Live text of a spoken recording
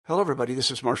Hello, everybody. This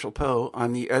is Marshall Poe.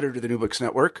 I'm the editor of the New Books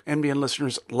Network. NBN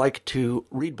listeners like to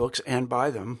read books and buy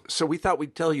them. So we thought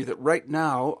we'd tell you that right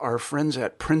now, our friends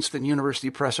at Princeton University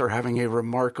Press are having a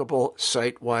remarkable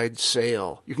site-wide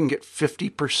sale. You can get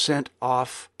 50%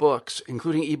 off books,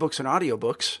 including ebooks and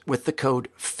audiobooks, with the code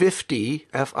 50,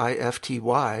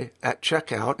 F-I-F-T-Y, at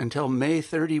checkout until May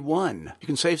 31. You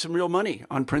can save some real money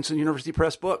on Princeton University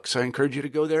Press books. I encourage you to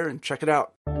go there and check it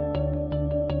out.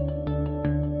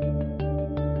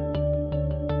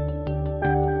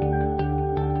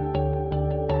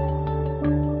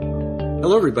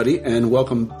 Hello, everybody, and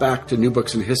welcome back to New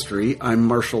Books in History. I'm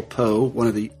Marshall Poe, one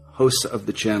of the hosts of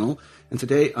the channel, and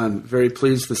today I'm very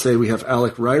pleased to say we have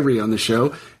Alec Ryrie on the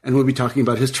show, and we'll be talking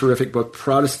about his terrific book,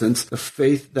 Protestants, The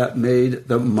Faith That Made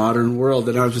the Modern World.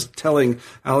 And I was just telling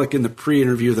Alec in the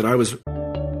pre-interview that I was...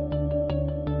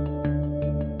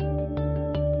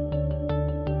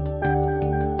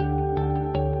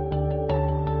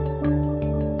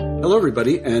 Hello,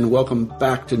 everybody, and welcome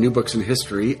back to New Books in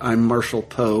History. I'm Marshall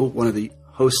Poe, one of the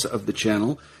hosts of the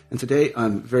channel, and today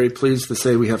I'm very pleased to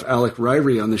say we have Alec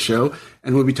Ryrie on the show,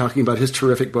 and we'll be talking about his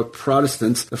terrific book,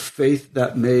 Protestants, The Faith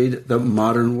That Made the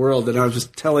Modern World. And I was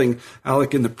just telling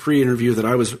Alec in the pre-interview that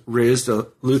I was raised a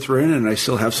Lutheran, and I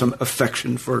still have some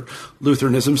affection for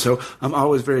Lutheranism, so I'm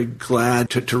always very glad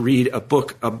to read a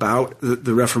book about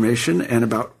the Reformation and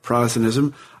about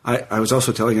Protestantism. I was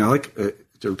also telling Alec,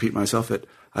 to repeat myself, that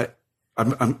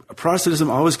Protestantism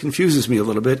always confuses me a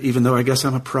little bit, even though I guess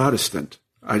I'm a Protestant.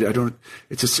 I don't.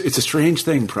 It's a strange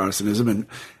thing, Protestantism,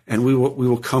 and we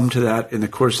will come to that in the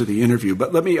course of the interview.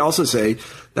 But let me also say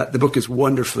that the book is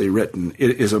wonderfully written.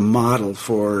 It is a model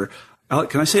for. Alec,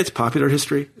 can I say it's popular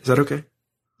history? Is that okay?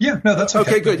 Yeah, no, that's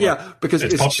okay. Okay, good. Yeah, because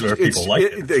it's popular. People like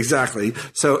it. Exactly.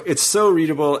 So it's so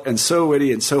readable and so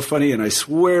witty and so funny. And I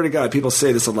swear to God, people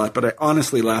say this a lot, but I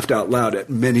honestly laughed out loud at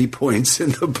many points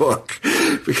in the book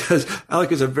because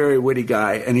Alec is a very witty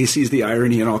guy and he sees the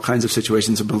irony in all kinds of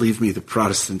situations. And believe me, the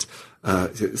Protestant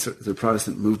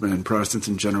movement and Protestants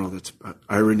in general, that's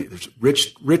irony. There's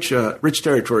rich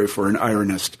territory for an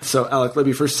ironist. So, Alec, let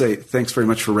me first say thanks very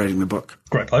much for writing the book.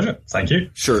 Great pleasure. Thank you.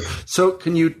 Sure. So,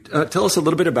 can you tell us a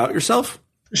little bit about yourself?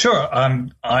 Sure.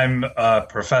 I'm a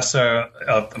professor.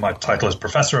 My title is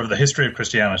Professor of the History of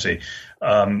Christianity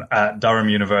at Durham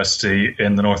University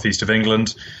in the northeast of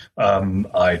England.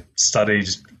 I studied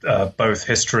both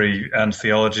history and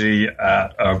theology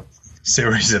at a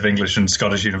series of English and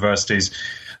Scottish universities.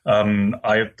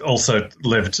 I also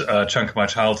lived a chunk of my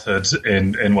childhood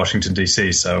in Washington,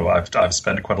 D.C., so I've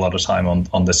spent quite a lot of time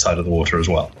on this side of the water as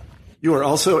well. You are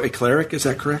also a cleric, is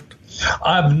that correct?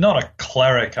 I'm not a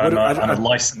cleric. I'm a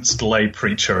licensed lay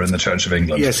preacher in the Church of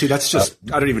England. Yeah, see, that's just,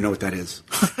 I don't even know what that is.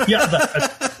 Yeah,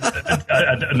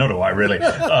 nor do I really.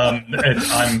 I'm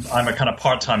a kind of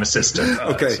part-time assistant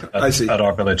I see. At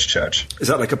our village church. Is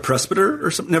that like a presbyter or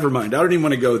something? Never mind. I don't even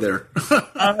want to go there.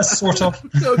 Sort of.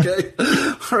 Okay.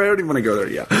 All right, I don't even want to go there,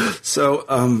 yeah.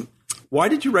 So why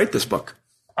did you write this book?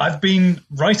 I've been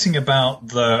writing about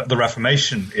the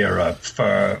Reformation era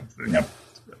for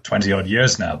 20-odd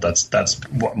years now. That's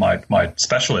what my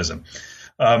specialism.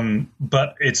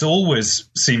 But it's always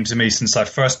seemed to me since I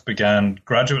first began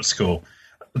graduate school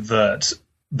that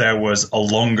there was a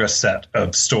longer set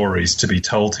of stories to be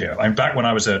told here. Back when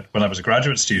I was a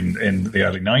graduate student in the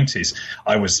early 90s,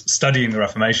 I was studying the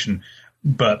Reformation,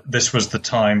 but this was the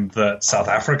time that South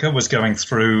Africa was going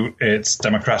through its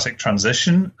democratic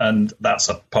transition, and that's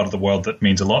a part of the world that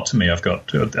means a lot to me. I've got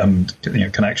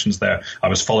connections there. I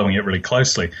was following it really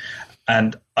closely,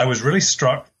 and I was really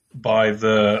struck by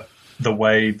the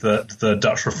way that the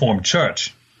Dutch Reformed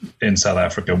Church in South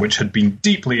Africa, which had been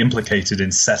deeply implicated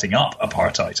in setting up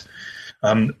apartheid,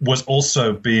 was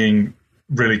also being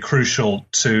really crucial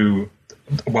to,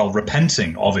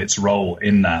 repenting of its role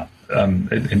in that.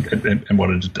 In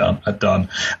what it had done,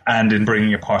 and in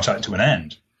bringing apartheid to an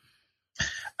end.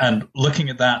 And looking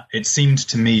at that, it seemed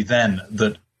to me then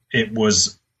that it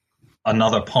was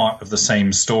another part of the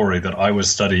same story that I was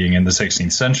studying in the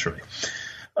 16th century.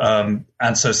 And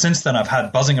so since then, I've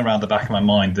had buzzing around the back of my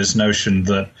mind this notion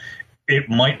that it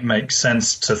might make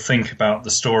sense to think about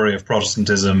the story of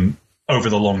Protestantism over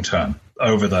the long term,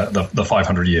 over the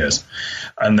 500 years.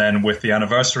 And then with the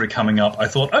anniversary coming up, I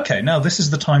thought, okay, now this is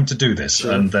the time to do this.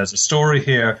 Sure. And there's a story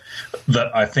here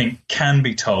that I think can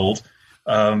be told.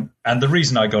 And the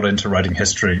reason I got into writing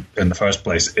history in the first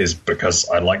place is because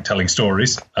I like telling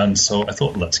stories. And so I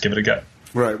thought, let's give it a go.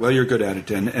 Right. Well, you're good at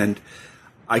it. And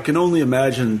I can only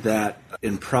imagine that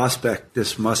in prospect,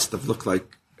 this must have looked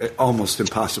like an almost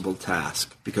impossible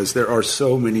task because there are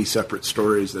so many separate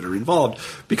stories that are involved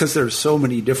because there are so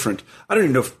many different, I don't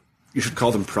even know if you should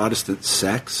call them Protestant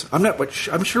sects.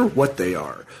 I'm sure what they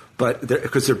are, but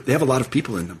because they have a lot of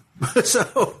people in them,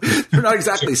 so they're not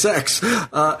exactly sects.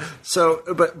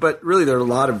 But really, there are a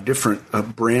lot of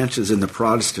different branches in the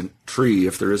Protestant tree,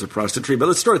 if there is a Protestant tree. But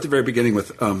let's start at the very beginning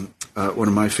with one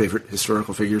of my favorite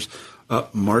historical figures,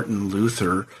 Martin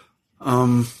Luther.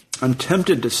 I'm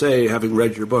tempted to say, having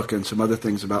read your book and some other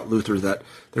things about Luther, that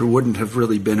there wouldn't have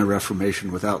really been a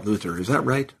Reformation without Luther. Is that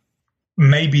right?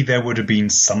 Maybe there would have been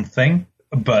something,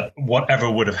 but whatever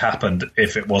would have happened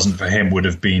if it wasn't for him would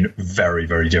have been very,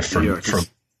 very different from.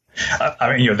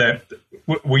 I mean,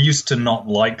 we're used to not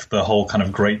like the whole kind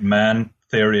of great man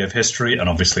theory of history, and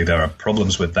obviously there are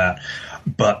problems with that.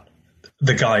 But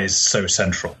the guy is so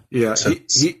central to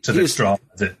this drama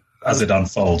as it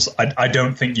unfolds. I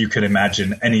don't think you can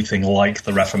imagine anything like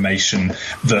the Reformation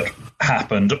that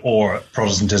happened or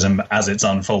Protestantism as it's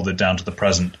unfolded down to the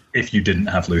present if you didn't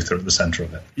have Luther at the center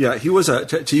of it. Yeah, he was,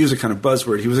 to use a kind of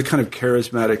buzzword, he was a kind of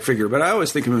charismatic figure, but I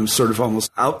always think of him as sort of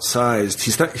almost outsized.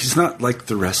 He's not like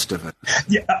the rest of it.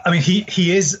 Yeah, I mean,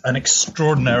 he is an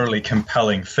extraordinarily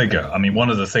compelling figure. I mean, one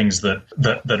of the things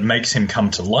that makes him come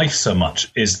to life so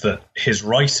much is that his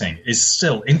writing is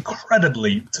still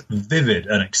incredibly vivid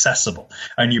and accessible.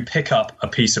 And you pick up a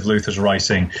piece of Luther's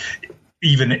writing,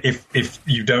 even if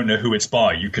you don't know who it's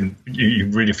by, you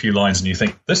read a few lines and you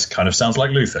think, this kind of sounds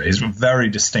like Luther. His very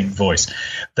distinct voice.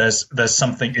 There's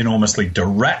something enormously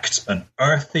direct and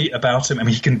earthy about him. I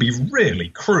mean, he can be really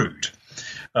crude.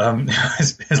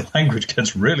 His language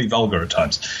gets really vulgar at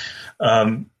times.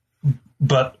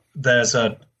 But there's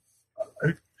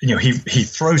he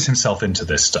throws himself into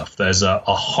this stuff. There's a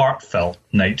heartfelt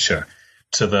nature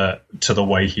to the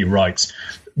way he writes,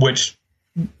 which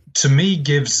to me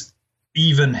gives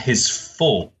even his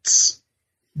faults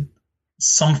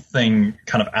something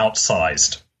kind of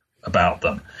outsized about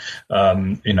them.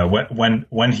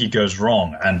 When he goes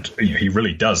wrong, and he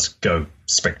really does go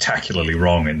spectacularly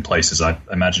wrong in places. I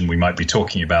imagine we might be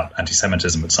talking about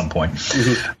anti-Semitism at some point.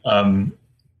 Mm-hmm.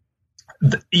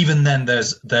 Even then,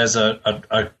 there's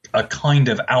a kind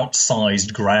of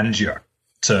outsized grandeur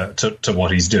to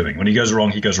what he's doing. When he goes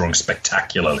wrong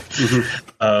spectacularly.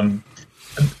 Mm-hmm.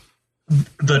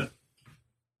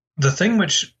 The thing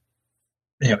which,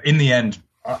 in the end,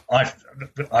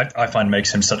 I find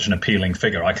makes him such an appealing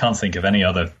figure. I can't think of any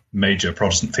other major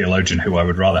Protestant theologian who I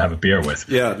would rather have a beer with.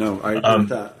 Yeah, no, I agree with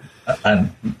that.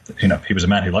 And he was a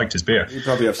man who liked his beer. You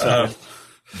probably have some.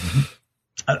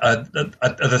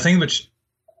 The thing which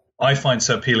I find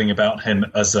so appealing about him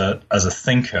as a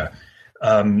thinker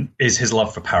is his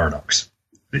love for paradox.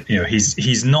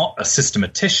 He's not a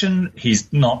systematician.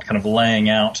 He's not kind of laying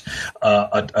out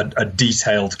a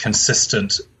detailed,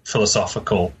 consistent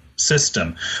philosophical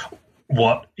system.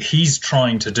 What he's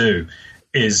trying to do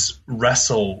is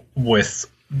wrestle with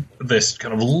this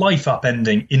kind of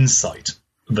life-upending insight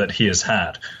that he has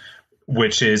had,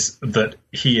 which is that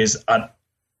he is an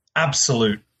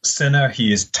absolute sinner.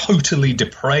 He is totally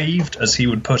depraved, as he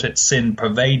would put it. Sin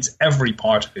pervades every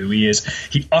part of who he is.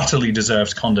 He utterly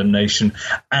deserves condemnation,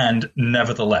 and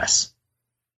nevertheless,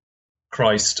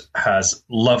 Christ has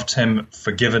loved him,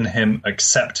 forgiven him,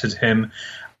 accepted him,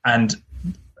 and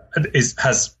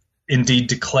has indeed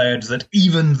declared that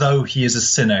even though he is a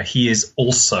sinner, he is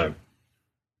also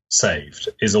saved,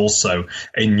 is also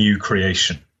a new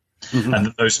creation. Mm-hmm. And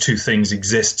that those two things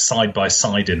exist side by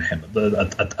side in him at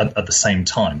the same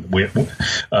time.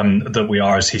 That we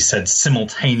are, as he said,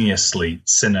 simultaneously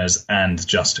sinners and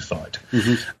justified.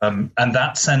 Mm-hmm. And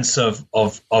that sense of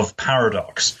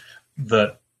paradox,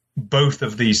 that both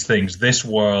of these things, this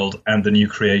world and the new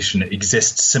creation,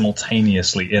 exist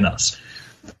simultaneously in us.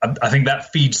 I think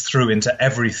that feeds through into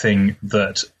everything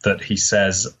that he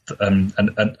says and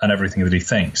everything that he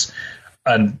thinks.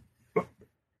 And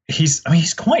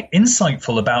he's quite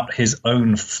insightful about his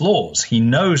own flaws. He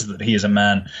knows that he is a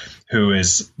man who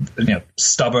is,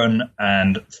 stubborn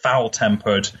and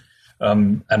foul-tempered.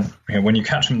 And when you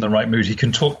catch him in the right mood, he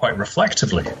can talk quite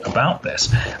reflectively about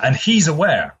this. And he's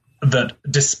aware that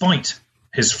despite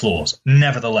his flaws,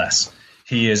 nevertheless,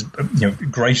 he is,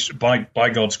 grace by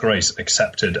God's grace,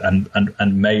 accepted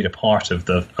and made a part of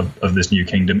this new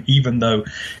kingdom. Even though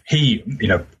he,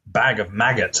 bag of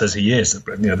maggots as he is,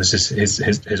 this is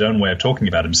his own way of talking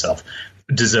about himself,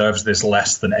 deserves this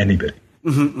less than anybody.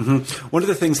 Mm-hmm, mm-hmm. One of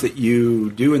the things that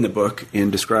you do in the book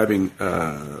in describing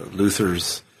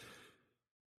Luther's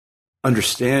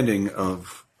understanding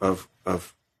of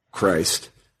Christ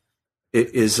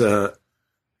is that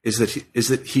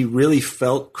he really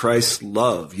felt Christ's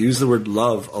love. Use the word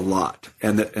love a lot,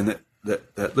 and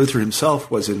that Luther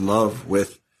himself was in love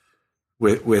with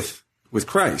with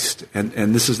Christ.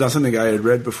 And this is not something I had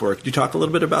read before. Could you talk a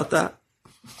little bit about that?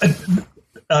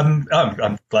 I'm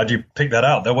glad you picked that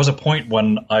out. There was a point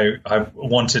when I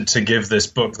wanted to give this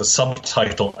book the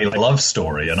subtitle "A Love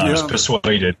Story," and I was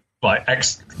persuaded for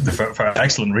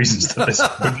excellent reasons that this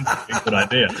wouldn't be a good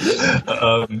idea.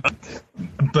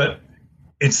 But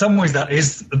in some ways, that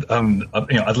is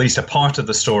at least a part of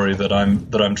the story that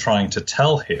I'm trying to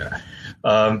tell here.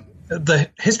 The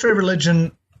history of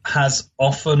religion has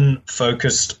often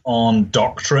focused on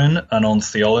doctrine and on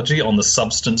theology, on the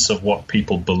substance of what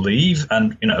people believe.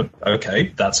 And,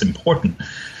 okay, that's important.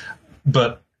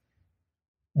 But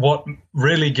what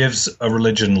really gives a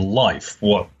religion life,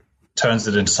 what turns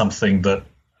it into something that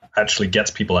actually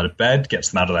gets people out of bed, gets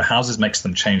them out of their houses, makes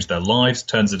them change their lives,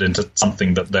 turns it into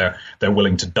something that they're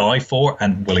willing to die for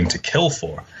and willing to kill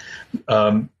for,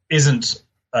 isn't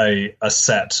a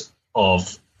set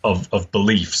of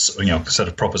beliefs, a set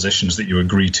of propositions that you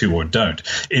agree to or don't.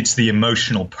 It's the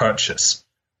emotional purchase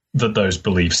that those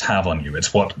beliefs have on you.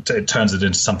 It's what it turns it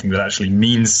into something that actually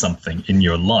means something in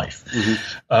your life.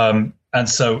 Mm-hmm. And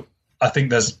so I think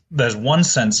there's one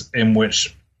sense in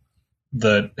which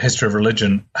the history of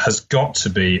religion has got to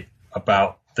be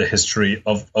about the history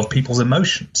of people's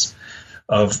emotions,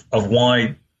 of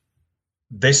why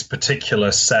this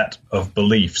particular set of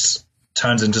beliefs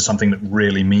turns into something that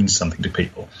really means something to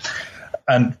people.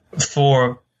 And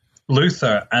for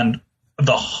Luther and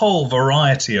the whole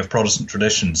variety of Protestant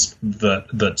traditions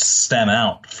that stem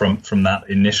out from that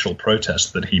initial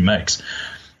protest that he makes,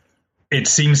 it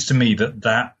seems to me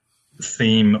that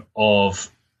theme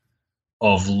of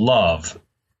love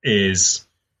is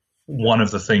one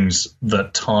of the things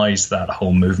that ties that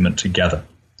whole movement together.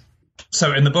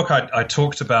 So in the book, I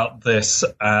talked about this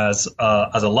as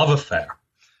a love affair.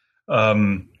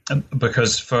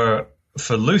 Because for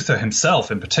Luther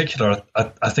himself in particular,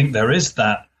 I think there is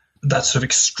that sort of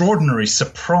extraordinary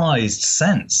surprised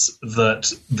sense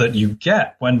that you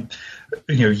get when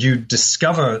you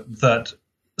discover that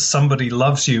somebody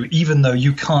loves you even though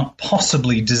you can't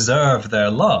possibly deserve their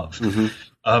love. Mm-hmm.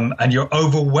 And you're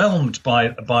overwhelmed by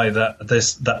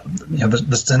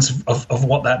the sense of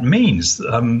what that means,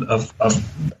 of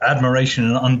admiration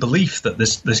and unbelief that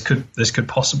this could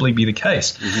possibly be the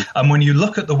case. Mm-hmm. And when you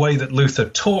look at the way that Luther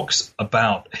talks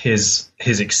about his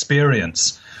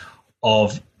experience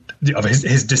of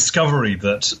his discovery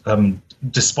that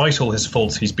despite all his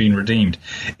faults, he's been redeemed,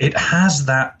 it has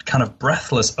that kind of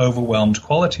breathless, overwhelmed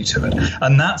quality to it.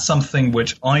 And that's something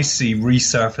which I see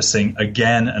resurfacing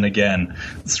again and again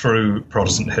through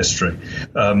Protestant history.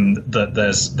 That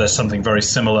there's something very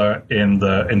similar in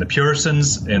the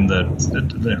Puritans, in the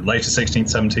later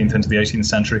 16th, 17th, into the 18th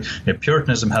century.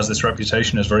 Puritanism has this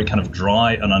reputation as very kind of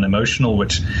dry and unemotional,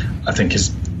 which I think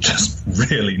is just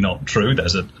really not true.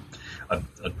 There's a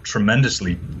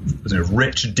tremendously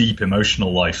rich, deep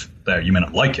emotional life there. You may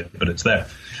not like it, but it's there.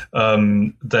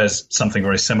 There's something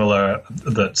very similar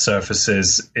that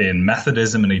surfaces in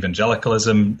Methodism and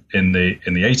evangelicalism in the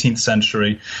 18th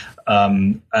century,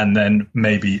 and then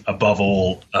maybe above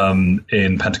all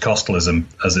in Pentecostalism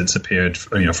as it's appeared,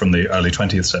 from the early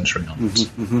 20th century onwards.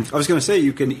 Mm-hmm, mm-hmm. I was going to say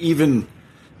you can even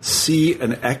see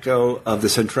an echo of the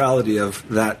centrality of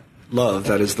that love,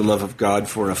 that is the love of God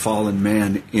for a fallen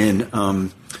man, in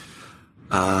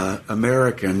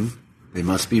American, they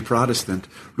must be Protestant,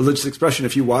 religious expression.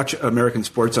 If you watch American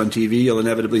sports on TV, you'll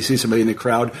inevitably see somebody in the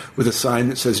crowd with a sign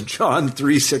that says John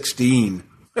 3:16.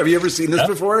 Have you ever seen this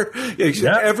before?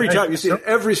 Every time you see it,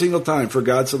 every single time. For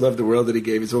God so loved the world that he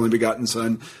gave his only begotten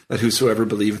Son, that whosoever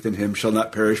believeth in him shall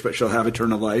not perish, but shall have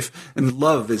eternal life. And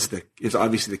love is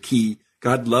obviously the key.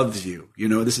 God loves you.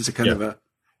 This is a kind of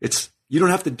you don't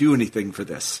have to do anything for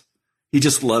this. He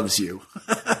just loves you.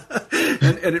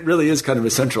 and it really is kind of a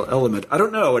central element. I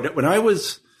don't know. When I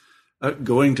was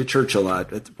going to church a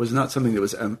lot, it was not something that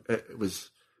was,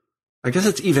 I guess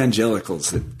it's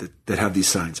evangelicals that have these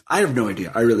signs. I have no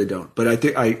idea. I really don't. But I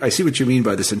think I see what you mean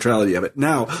by the centrality of it.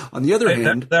 Now, on the other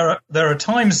hand, there are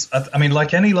times,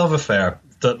 like any love affair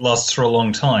that lasts for a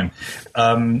long time,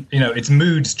 its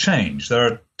moods change. There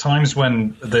are times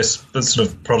when this sort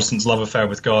of Protestant's love affair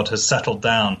with God has settled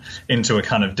down into a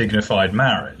kind of dignified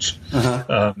marriage,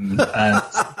 and then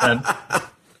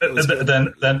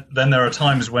there are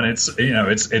times when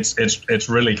it's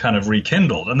really kind of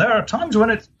rekindled, and there are times when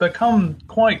it's become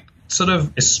quite sort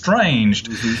of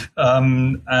estranged,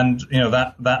 mm-hmm. And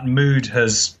that mood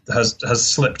has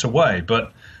slipped away,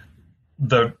 but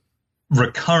the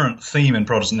recurrent theme in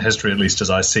Protestant history, at least as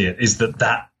I see it, is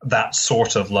that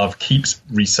sort of love keeps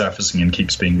resurfacing and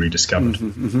keeps being rediscovered.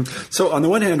 Mm-hmm, mm-hmm. So on the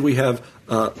one hand, we have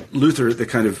Luther, the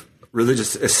kind of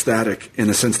religious ecstatic in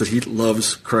the sense that he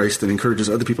loves Christ and encourages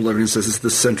other people to love him, and says it's the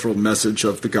central message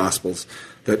of the Gospels,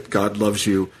 that God loves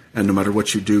you, and no matter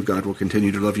what you do, God will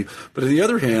continue to love you. But on the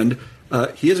other hand,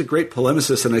 he is a great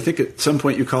polemicist, and I think at some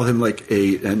point you call him like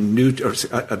a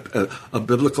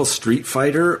biblical street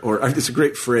fighter, or it's a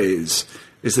great phrase,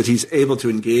 is that he's able to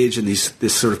engage in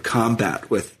this sort of combat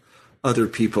with other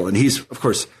people. And he's, of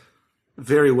course,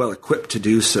 very well equipped to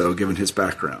do so, given his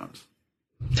background.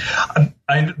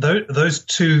 And those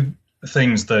two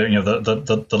things,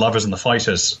 the lovers and the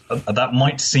fighters, that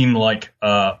might seem like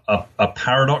a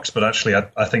paradox, but actually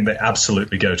I think they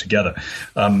absolutely go together.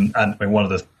 And one of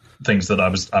the things that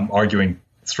I'm arguing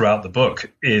throughout the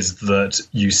book is that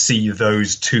you see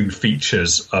those two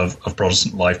features of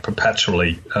Protestant life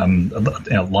perpetually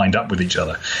lined up with each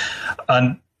other.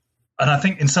 And I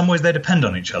think in some ways they depend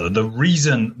on each other. The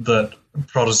reason that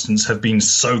Protestants have been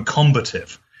so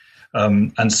combative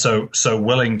and so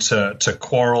willing to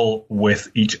quarrel with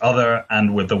each other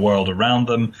and with the world around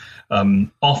them,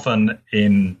 often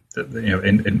in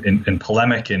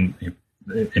polemic, in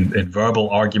verbal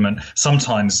argument,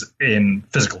 sometimes in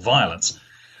physical violence.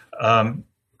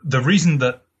 The reason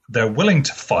that they're willing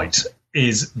to fight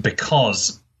is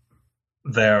because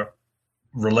their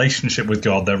relationship with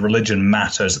God, their religion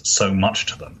matters so much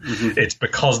to them. Mm-hmm. It's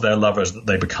because they're lovers that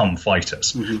they become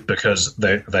fighters, mm-hmm. because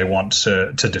they want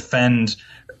to defend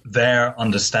their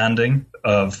understanding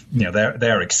of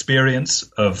their experience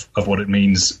of what it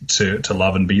means to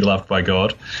love and be loved by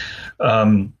God,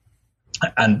 and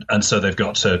so they've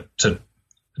got to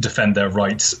defend their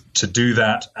rights to do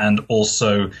that, and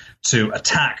also to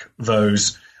attack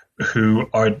those who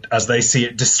are, as they see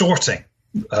it, distorting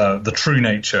the true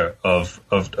nature of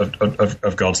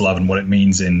God's love and what it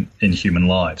means in human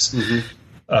lives.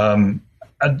 Mm-hmm.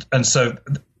 And so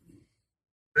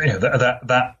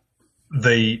that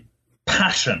the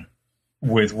passion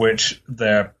with which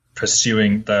they're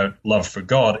pursuing their love for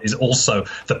God is also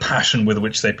the passion with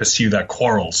which they pursue their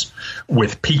quarrels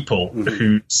with people, mm-hmm.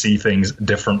 who see things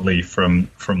differently from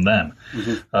them.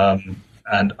 Mm-hmm.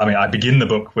 And I mean, I begin the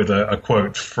book with a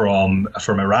quote from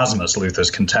Erasmus,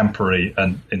 Luther's contemporary,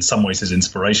 and in some ways his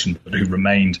inspiration, but who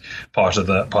remained part of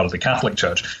the Catholic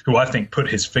Church, who I think put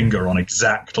his finger on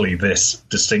exactly this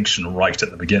distinction right at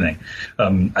the beginning.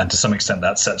 And to some extent,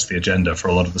 that sets the agenda for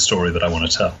a lot of the story that I want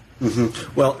to tell.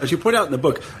 Mm-hmm. Well, as you point out in the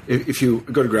book, if you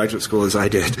go to graduate school, as I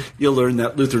did, you'll learn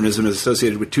that Lutheranism is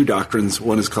associated with two doctrines.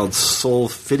 One is called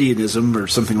Solfidianism, or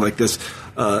something like this,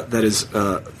 that is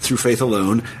through faith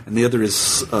alone, and the other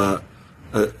is, I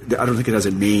don't think it has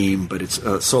a name, but it's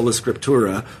sola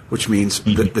scriptura, which means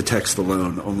mm-hmm. the text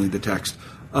alone, only the text.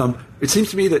 It seems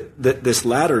to me that this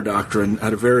latter doctrine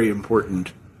had a very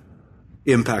important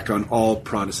impact on all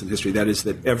Protestant history. That is,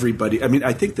 that everybody, I mean,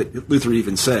 I think that Luther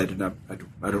even said, and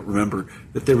I don't remember,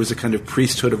 that there was a kind of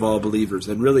priesthood of all believers.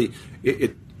 And really,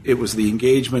 it was the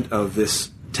engagement of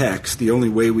this text. The only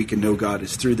way we can know God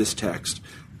is through this text.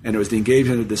 And it was the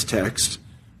engagement of this text,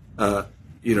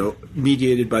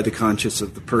 mediated by the conscience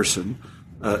of the person,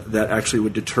 that actually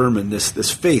would determine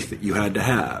this faith that you had to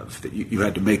have, that you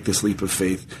had to make this leap of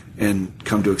faith and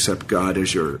come to accept God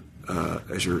as your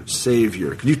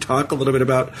Savior. Can you talk a little bit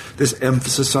about this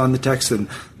emphasis on the text and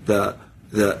the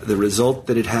result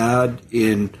that it had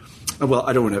in? Well,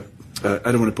 I don't want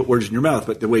to put words in your mouth,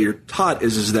 but the way you're taught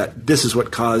is that this is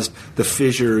what caused the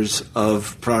fissures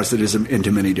of Protestantism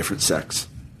into many different sects.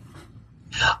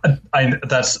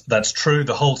 That's true.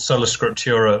 The whole sola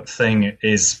scriptura thing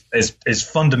is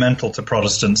fundamental to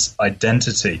Protestants'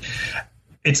 identity.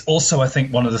 It's also, I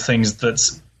think, one of the things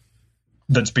that's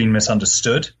been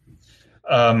misunderstood,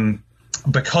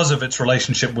 because of its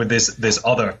relationship with this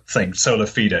other thing, sola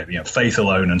fide, faith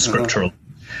alone and scriptural.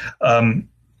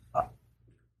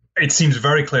 It seems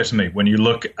very clear to me when you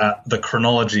look at the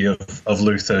chronology of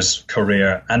Luther's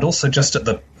career, and also just at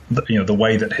the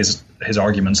way that his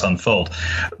arguments unfold,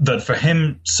 that for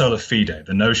him, sola fide,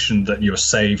 the notion that you're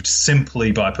saved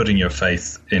simply by putting your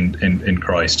faith in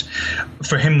Christ,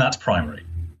 for him that's primary.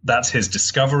 That's his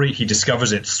discovery. He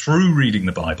discovers it through reading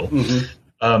the Bible.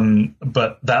 Mm-hmm.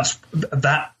 But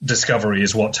that discovery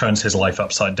is what turns his life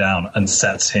upside down and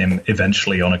sets him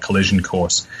eventually on a collision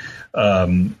course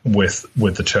with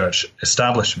the church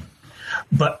establishment.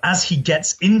 But as he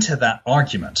gets into that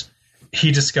argument,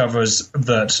 he discovers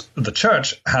that the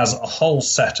church has a whole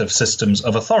set of systems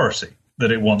of authority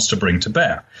that it wants to bring to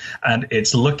bear. And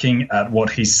it's looking at what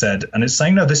he said, and it's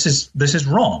saying, no, this is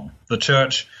wrong. The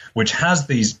church, which has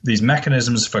these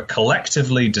mechanisms for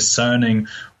collectively discerning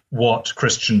what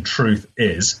Christian truth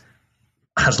is,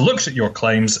 has looked at your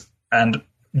claims, and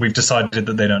we've decided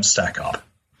that they don't stack up.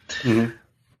 Mm-hmm.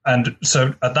 And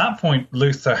so at that point,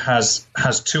 Luther has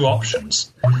two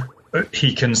options.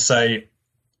 He can say,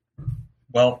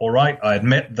 well, all right, I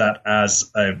admit that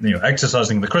as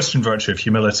exercising the Christian virtue of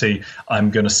humility, I'm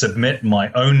going to submit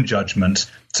my own judgment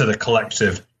to the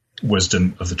collective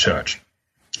wisdom of the church.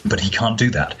 But he can't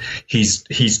do that.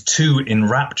 He's too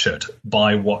enraptured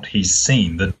by what he's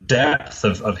seen. The depth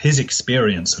of his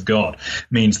experience of God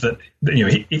means that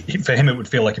for him it would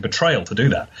feel like a betrayal to do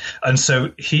that. And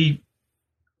so he,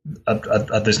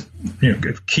 at this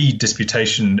key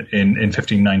disputation in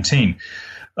 1519,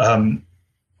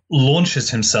 launches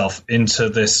himself into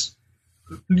this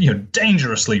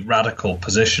dangerously radical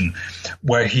position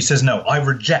where he says, no, I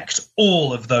reject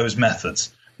all of those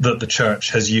methods that the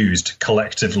church has used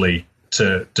collectively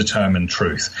to determine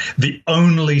truth. The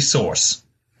only source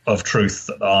of truth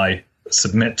that I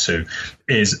submit to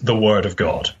is the Word of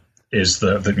God, is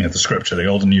the Scripture, the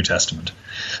Old and New Testament.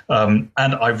 And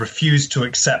I refuse to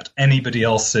accept anybody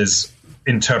else's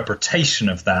interpretation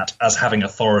of that as having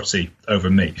authority over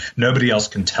me. Nobody else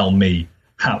can tell me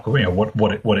how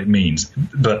what it means,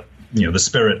 but the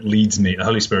Spirit leads me. The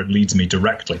Holy Spirit leads me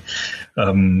directly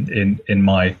in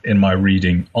my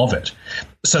reading of it.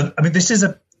 So I mean, this is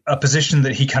a position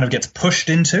that he kind of gets pushed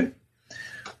into,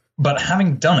 but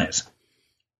having done it,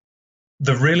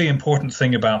 the really important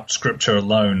thing about Scripture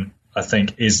alone, I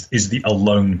think, is the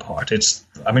alone part.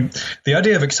 The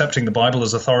idea of accepting the Bible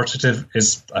as authoritative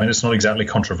it's not exactly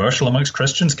controversial amongst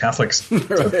Christians. Catholics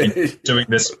have been doing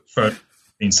this for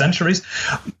centuries.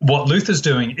 What Luther's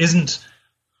doing isn't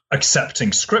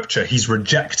accepting Scripture. He's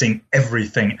rejecting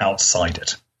everything outside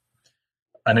it.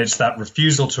 And it's that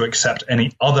refusal to accept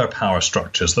any other power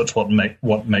structures that's what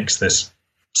makes this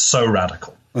so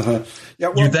radical. Uh-huh. Yeah,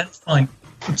 well, you then find...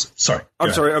 Sorry.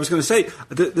 I'm sorry. I was going to say,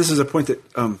 this is a point that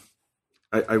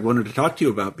I wanted to talk to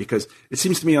you about, because it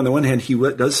seems to me, on the one hand, he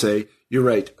does say, you're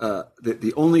right,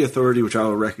 the only authority which I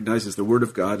will recognize is the Word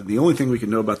of God, and the only thing we can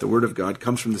know about the Word of God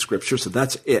comes from the Scripture, so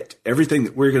that's it. Everything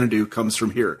that we're going to do comes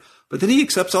from here. But then he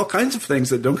accepts all kinds of things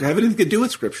that don't have anything to do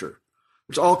with Scripture.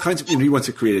 There's all kinds of, he wants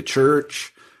to create a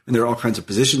church, and there are all kinds of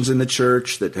positions in the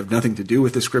church that have nothing to do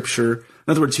with the Scripture.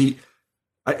 In other words,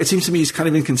 it seems to me he's kind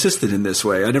of inconsistent in this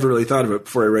way. I never really thought of it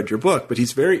before I read your book, but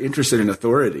he's very interested in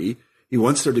authority. He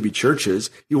wants there to be churches.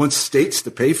 He wants states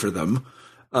to pay for them,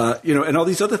 and all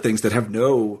these other things that have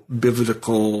no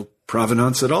biblical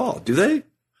provenance at all. Do they?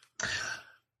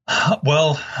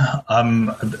 Well,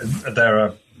 there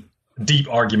are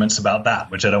deep arguments about that,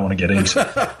 which I don't want to get into.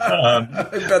 I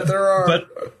bet there are. But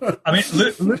I mean,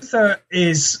 Luther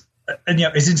is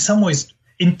in some ways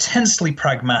intensely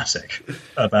pragmatic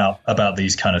about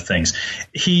these kind of things.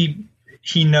 He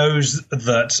knows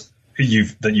that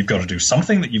you've got to do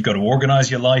something, that you've got to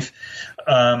organize your life,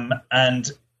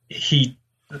 and he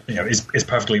is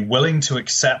perfectly willing to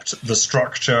accept the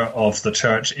structure of the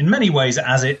church in many ways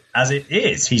as it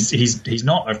is. He's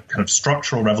not a kind of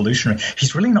structural revolutionary.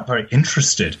 He's really not very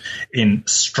interested in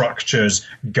structures,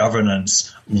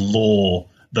 governance, law,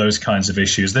 those kinds of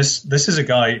issues. This is a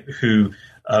guy who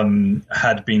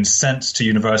had been sent to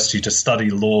university to study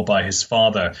law by his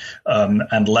father,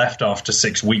 and left after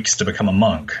 6 weeks to become a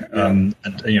monk. And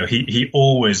he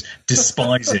always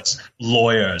despises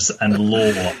lawyers and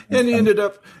law. And he ended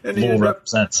up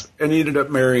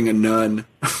marrying a nun.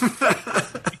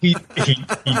 He did.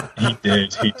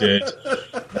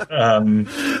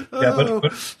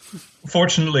 But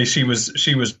fortunately, she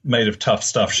was made of tough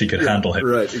stuff. She could handle him.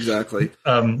 Right, exactly.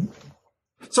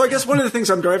 So I guess one of the things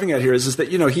I'm driving at here is that,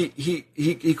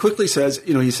 he quickly says,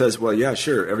 he says, well, yeah,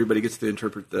 sure, everybody gets to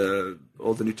interpret the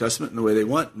Old and New Testament in the way they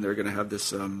want, and they're going to have this,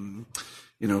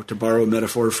 to borrow a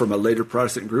metaphor from a later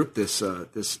Protestant group, this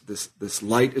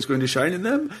light is going to shine in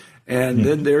them, and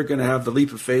then they're going to have the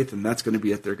leap of faith, and that's going to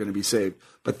be it. They're going to be saved.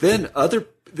 But then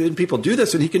people do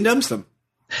this, and he condemns them.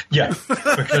 Yeah,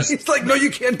 because he's like, no,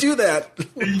 you can't do that.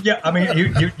 Yeah, I mean,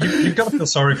 you've got to feel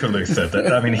sorry for Luther.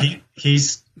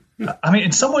 He's.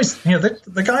 In some ways,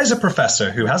 the guy's a professor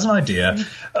who has an idea,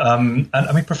 and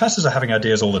professors are having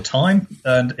ideas all the time,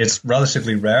 and it's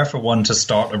relatively rare for one to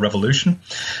start a revolution.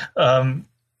 And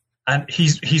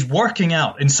he's working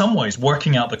out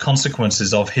the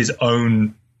consequences of his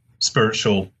own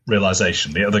spiritual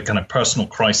realization, the kind of personal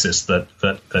crisis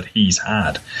that he's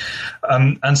had.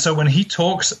 And so when he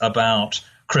talks about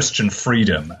Christian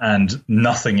freedom and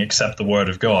nothing except the Word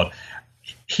of God,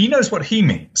 he knows what he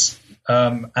means.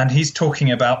 And he's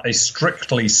talking about a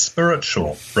strictly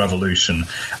spiritual revolution,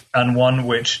 and one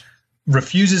which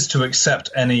refuses to accept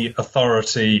any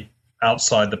authority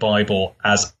outside the Bible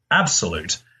as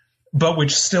absolute, but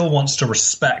which still wants to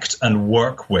respect and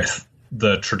work with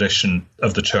the tradition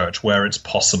of the church where it's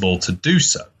possible to do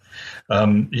so.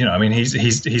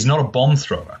 He's not a bomb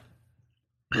thrower.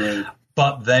 Right.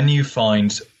 But then you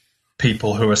find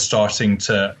people who are starting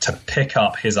to pick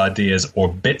up his ideas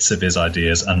or bits of his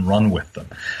ideas and run with them.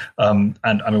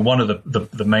 One of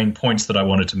the main points that I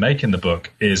wanted to make in the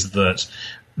book is that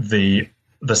the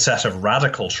set of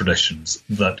radical traditions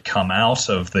that come out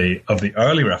of the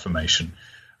early Reformation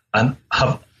and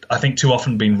have, I think, too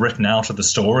often been written out of the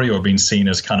story or been seen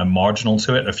as kind of marginal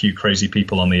to it, a few crazy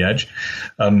people on the edge.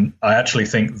 I actually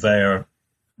think they're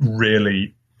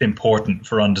really important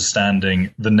for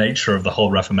understanding the nature of the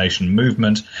whole Reformation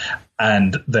movement,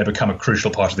 and they become a crucial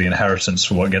part of the inheritance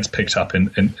for what gets picked up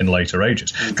in later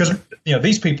ages. Because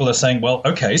these people are saying, well,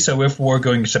 okay, so if we're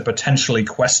going to potentially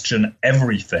question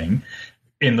everything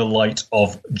in the light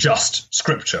of just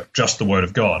Scripture, just the Word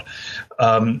of God,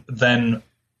 then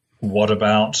what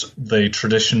about the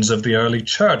traditions of the early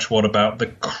church? What about the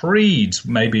creeds?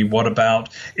 Maybe what about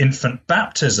infant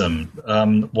baptism?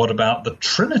 What about the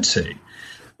Trinity?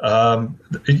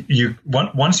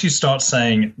 Once you start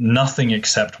saying nothing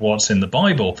except what's in the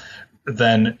Bible,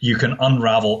 then you can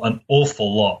unravel an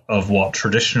awful lot of what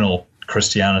traditional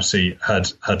Christianity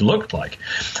had looked like.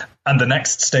 And the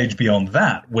next stage beyond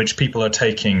that, which people are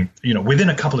taking, within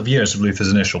a couple of years of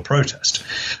Luther's initial protest,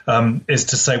 is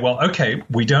to say, well, okay,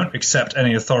 we don't accept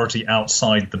any authority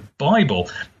outside the Bible,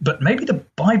 but maybe the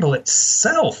Bible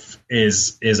itself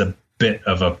is a bit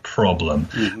of a problem.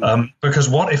 Mm-hmm. Because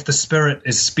what if the Spirit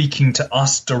is speaking to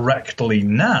us directly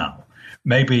now?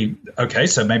 Maybe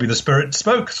the Spirit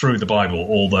spoke through the Bible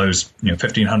all those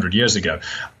 1,500 years ago,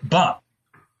 but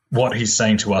what he's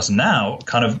saying to us now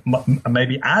kind of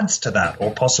maybe adds to that,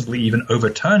 or possibly even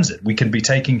overturns it. We can be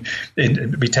taken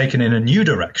in a new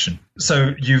direction.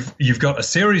 So you've got a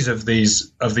series of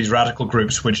these radical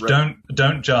groups which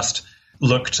don't just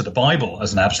look to the Bible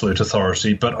as an absolute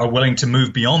authority, but are willing to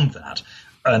move beyond that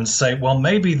and say, well,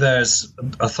 maybe there's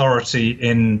authority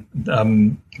in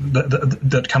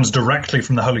that comes directly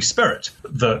from the Holy Spirit,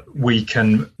 that we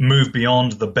can move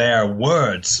beyond the bare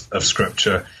words of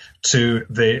Scripture to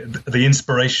the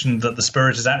inspiration that the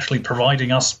Spirit is actually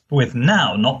providing us with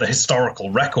now, not the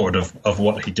historical record of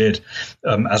what he did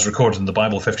as recorded in the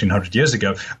Bible 1,500 years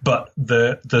ago, but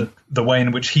the way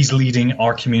in which he's leading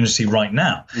our community right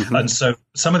now. Mm-hmm. And so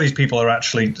some of these people are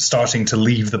actually starting to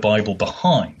leave the Bible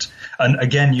behind. And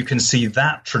again, you can see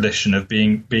that tradition of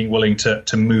being willing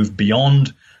to move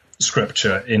beyond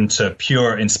Scripture into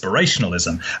pure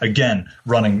inspirationalism, again,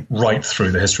 running right through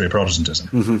the history of Protestantism.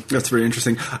 Mm-hmm. That's very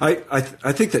interesting. I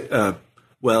think that, I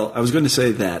was going to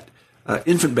say that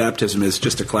infant baptism is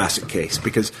just a classic case,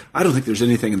 because I don't think there's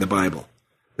anything in the Bible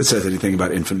that says anything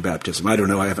about infant baptism. I don't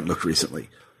know. I haven't looked recently.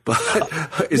 But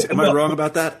am I wrong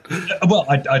about that? Well,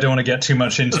 I don't want to get too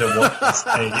much into what is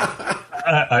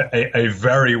a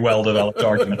very well-developed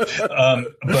argument.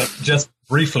 But just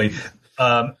briefly,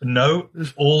 no,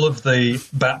 all of the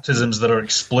baptisms that are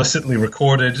explicitly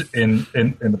recorded in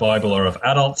the Bible are of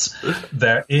adults.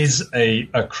 There is a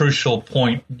crucial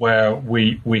point where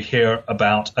we hear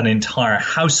about an entire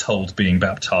household being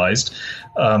baptized,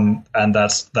 and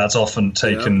that's often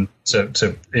taken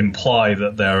to imply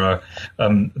that there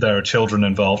are children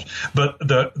involved. But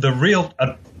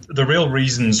the real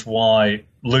reasons why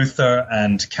Luther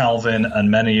and Calvin and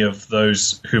many of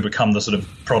those who become the sort of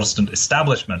Protestant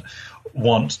establishment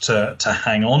want to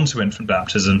hang on to infant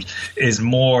baptisms is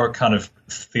more kind of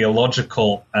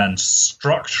theological and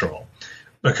structural,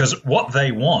 because what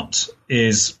they want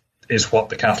is what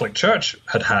the Catholic Church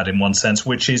had in one sense,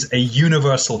 which is a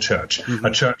universal church, mm-hmm.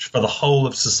 a church for the whole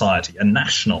of society, a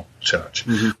national church,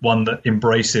 mm-hmm. one that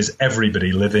embraces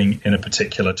everybody living in a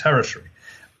particular territory.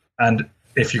 And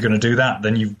if you're going to do that,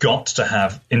 then you've got to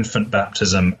have infant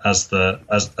baptism as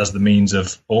the means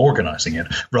of organizing it,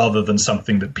 rather than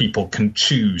something that people can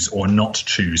choose or not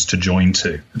choose to join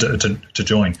to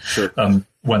join. Sure.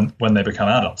 When they become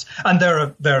adults. And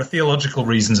there are theological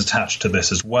reasons attached to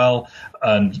this as well.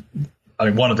 And I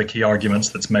mean, one of the key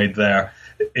arguments that's made there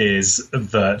is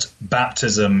that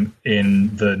baptism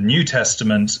in the New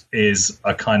Testament is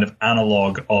a kind of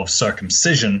analog of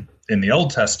circumcision in the Old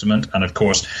Testament, and of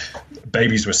course,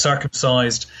 babies were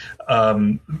circumcised.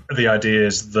 The idea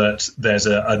is that there's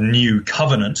a new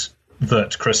covenant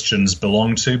that Christians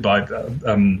belong to. By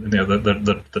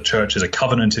the church is a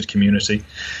covenanted community.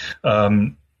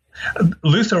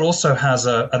 Luther also has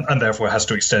and therefore has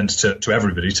to extend to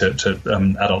everybody,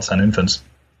 to adults and infants.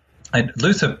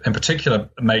 Luther, in particular,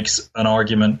 makes an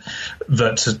argument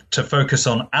that to focus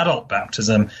on adult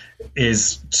baptism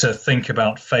is to think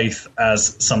about faith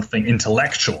as something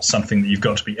intellectual, something that you've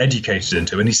got to be educated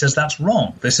into, and he says that's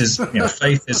wrong. This is,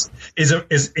 faith is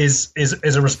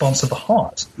a response of the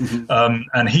heart,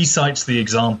 and he cites the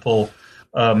example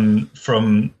from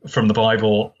the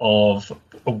Bible of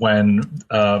when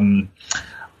the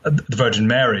Virgin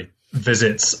Mary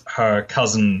visits her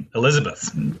cousin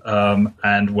Elizabeth,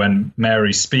 and when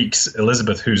Mary speaks,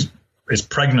 Elizabeth, who is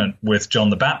pregnant with John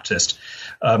the Baptist,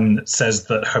 says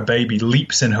that her baby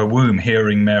leaps in her womb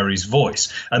hearing Mary's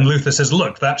voice. And Luther says,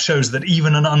 look, that shows that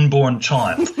even an unborn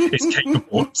child is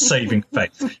capable of saving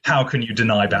faith. How can you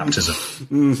deny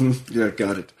baptism? Yeah,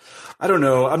 got it. I don't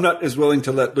know. I'm not as willing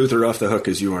to let Luther off the hook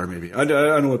as you are, maybe. I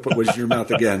don't want to put words in your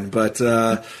mouth again, but,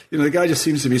 the guy just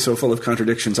seems to be so full of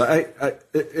contradictions. I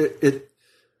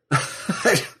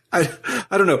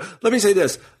don't know. Let me say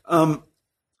this.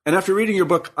 And after reading your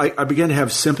book, I began to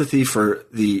have sympathy for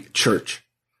the church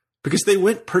because they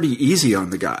went pretty easy on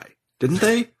the guy, didn't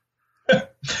they?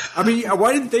 I mean,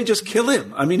 why didn't they just kill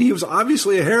him? I mean, he was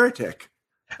obviously a heretic.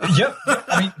 Yep.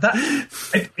 I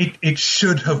mean, it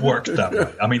should have worked that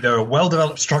way. I mean, there are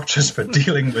well-developed structures for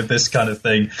dealing with this kind of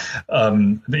thing.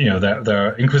 There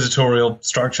are inquisitorial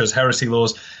structures, heresy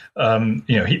laws.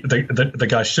 The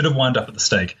guy should have wound up at the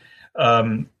stake.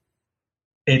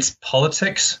 It's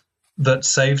politics that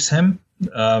saves him.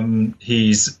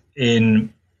 He's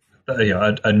in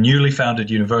a newly founded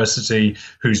university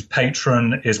whose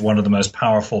patron is one of the most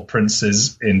powerful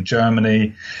princes in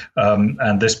Germany.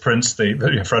 And this prince,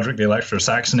 Frederick the Elector of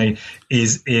Saxony,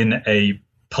 is in a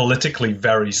politically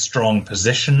very strong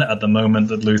position at the moment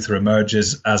that Luther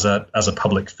emerges as a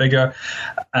public figure.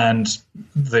 And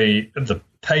the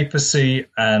papacy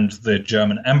and the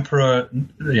German emperor,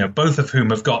 both of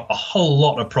whom have got a whole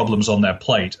lot of problems on their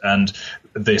plate, and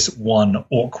this one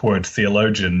awkward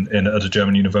theologian at a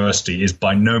German university is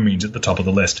by no means at the top of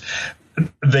the list.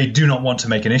 They do not want to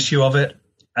make an issue of it,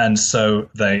 and so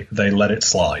they let it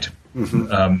slide. He's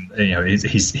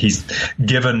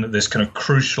given this kind of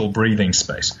crucial breathing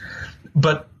space.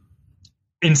 But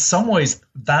in some ways,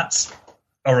 that's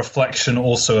a reflection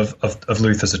also of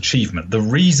Luther's achievement. The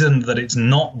reason that it's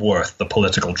not worth the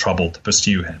political trouble to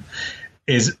pursue him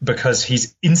is because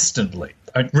he's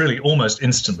almost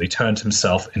instantly turned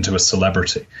himself into a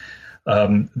celebrity.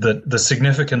 The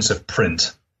significance of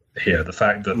print here, the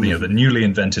fact that the newly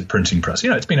invented printing press,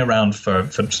 it's been around for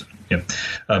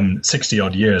 60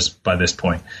 odd years by this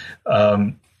point,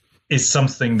 is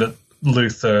something that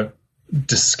Luther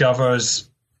discovers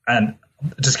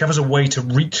a way to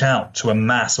reach out to a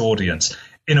mass audience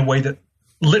in a way that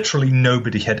literally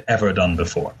nobody had ever done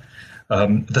before.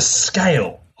 The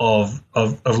scale of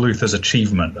Luther's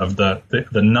achievement, of the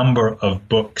number of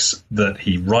books that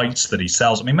he writes, that he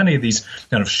sells. I mean, many of these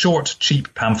kind of short,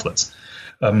 cheap pamphlets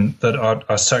that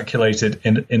are circulated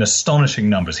in astonishing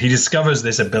numbers. He discovers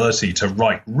this ability to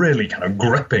write really kind of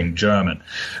gripping German,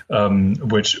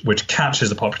 which catches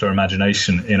the popular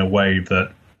imagination in a way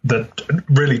that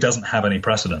really doesn't have any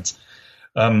precedence.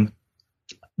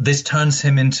 This turns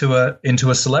him into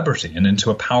a celebrity and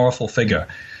into a powerful figure,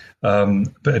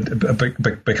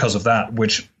 because of that,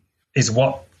 which is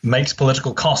what makes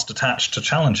political cost attached to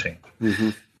challenging.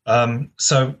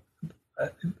 So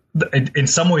in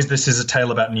some ways, this is a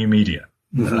tale about new media,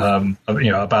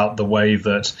 about the way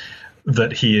that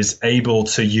he is able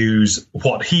to use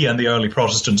what he and the early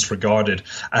Protestants regarded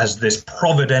as this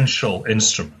providential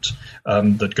instrument,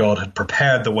 that God had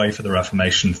prepared the way for the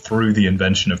Reformation through the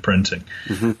invention of printing.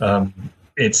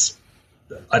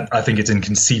 I think it's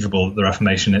inconceivable that the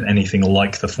Reformation in anything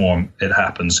like the form it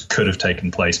happens could have taken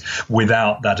place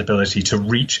without that ability to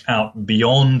reach out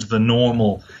beyond the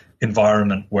normal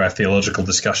environment where theological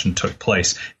discussion took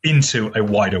place into a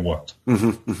wider world.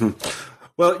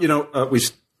 Well, we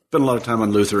spent a lot of time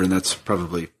on Luther, and that's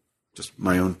probably just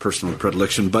my own personal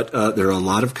predilection, but there are a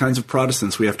lot of kinds of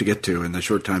Protestants we have to get to in the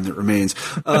short time that remains.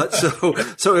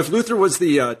 So if Luther was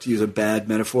to use a bad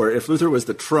metaphor, if Luther was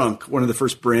the trunk, one of the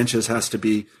first branches has to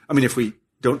be, if we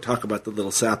don't talk about the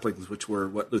little saplings, which were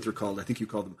what Luther called, I think he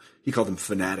called them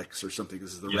fanatics or something.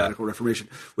 This is the Radical Reformation,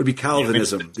 would be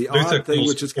Calvinism. The Luther odd thing,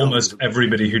 which is Calvinism. Almost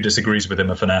everybody who disagrees with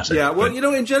him a fanatic. Yeah, well,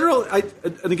 in general,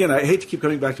 and again, I hate to keep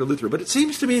coming back to Luther, but it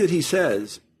seems to me that he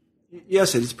says,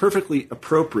 yes, it is perfectly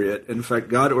appropriate. In fact,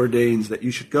 God ordains that you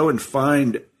should go and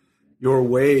find your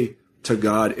way to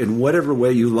God in whatever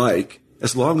way you like,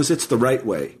 as long as it's the right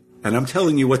way. And I'm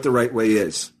telling you what the right way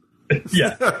is.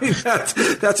 Yeah, I mean,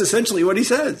 that's essentially what he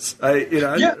says.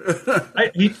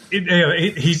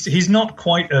 He's not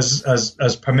quite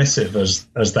as permissive as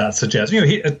that suggests.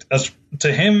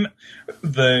 To him,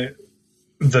 the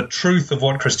truth of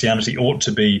what Christianity ought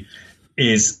to be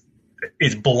is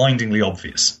blindingly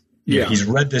obvious. Yeah. He's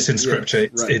read this in Scripture.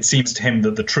 Right. It seems to him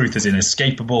that the truth is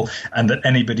inescapable, and that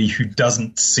anybody who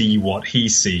doesn't see what he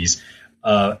sees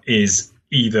is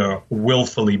either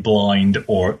willfully blind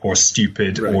or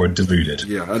stupid or deluded.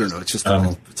 Yeah, I don't know. It's just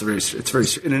it's very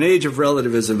in an age of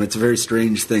relativism. It's a very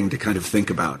strange thing to kind of think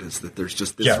about, is that there's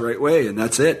just this right way and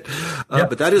that's it.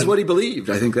 But that is what he believed.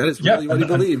 I think that is really what he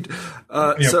believed.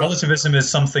 Relativism is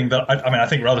something that I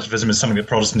think relativism is something that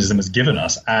Protestantism has given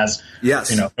us. As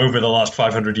over the last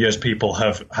 500 years, people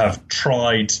have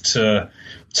tried to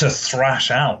thrash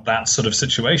out that sort of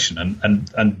situation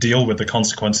and deal with the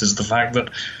consequences of the fact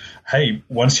that, hey,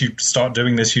 once you start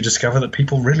doing this, you discover that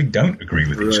people really don't agree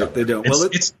with each other. They don't.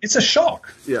 It's a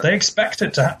shock. Yeah. They expect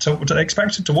it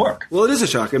to work. Well, it is a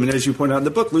shock. I mean, as you point out in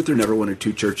the book, Luther never wanted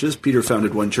two churches. Peter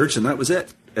founded one church, and that was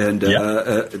it. And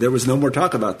there was no more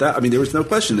talk about that. I mean, there was no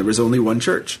question. There was only one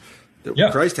church.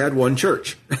 Christ had one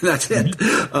church. That's it.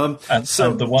 And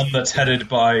the one that's headed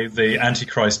by the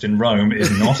Antichrist in Rome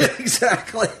is not.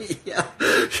 Exactly. Yeah.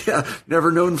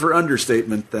 Never known for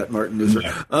understatement, that Martin Luther.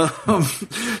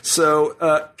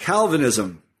 No.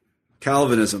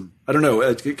 Calvinism. I don't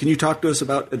know. Can you talk to us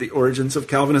about the origins of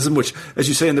Calvinism, which, as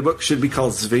you say in the book, should be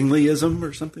called Zwingliism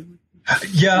or something?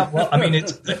 Yeah, well, I mean,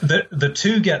 it's the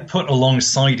two get put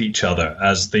alongside each other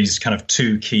as these kind of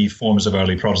two key forms of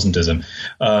early Protestantism,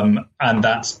 and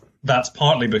that's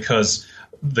partly because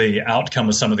the outcome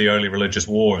of some of the early religious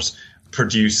wars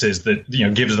produces that,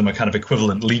 gives them a kind of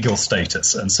equivalent legal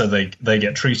status, and so they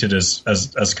get treated as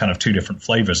kind of two different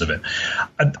flavors of it.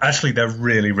 And actually, they're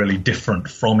really, really different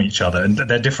from each other, and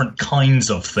they're different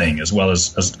kinds of thing as well as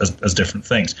different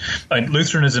things. I mean,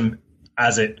 Lutheranism,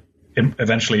 as it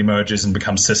eventually emerges and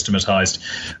becomes systematized,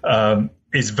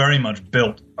 is very much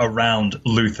built around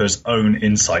Luther's own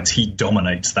insights. He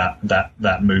dominates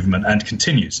that movement and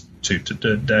continues to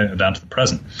down to the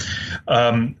present.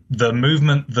 The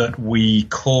movement that we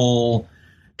call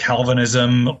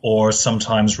Calvinism, or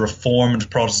sometimes Reformed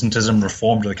Protestantism,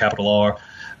 Reformed with a capital R,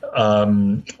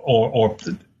 or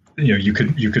you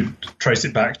could trace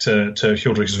it back to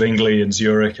Hildrich Zwingli in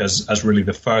Zurich as really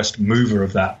the first mover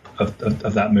of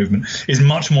that movement, is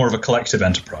much more of a collective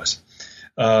enterprise.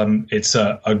 It's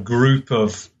a group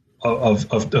of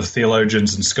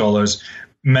theologians and scholars,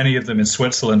 many of them in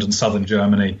Switzerland and southern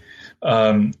Germany,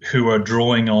 who are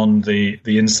drawing on the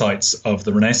insights of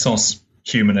the Renaissance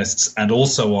humanists and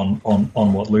also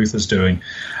on what Luther's doing,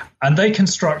 and they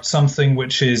construct something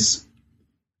which is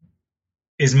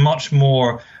much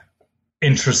more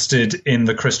interested in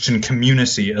the Christian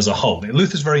community as a whole.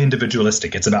 Luther's very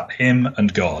individualistic. It's about him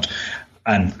and God,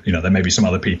 and there may be some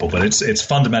other people, but it's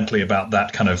fundamentally about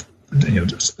that kind of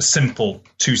simple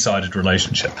two-sided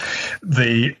relationship.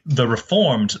 The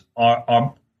Reformed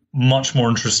are much more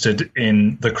interested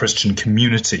in the Christian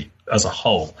community as a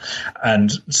whole,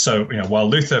 and so while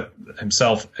Luther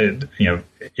himself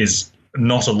is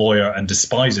not a lawyer and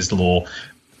despises law,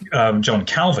 John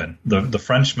Calvin, the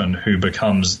Frenchman who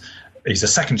he's a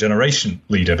second-generation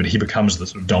leader, but he becomes the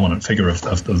sort of dominant figure of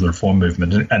the Reform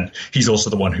movement, and he's also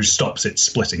the one who stops it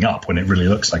splitting up when it really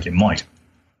looks like it might.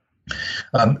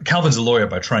 Calvin's a lawyer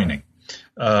by training,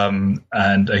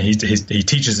 and he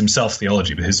teaches himself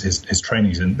theology, but his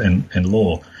training's in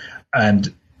law,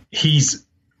 and he's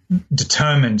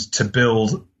determined to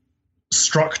build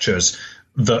structures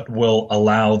that will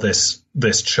allow this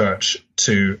church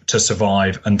to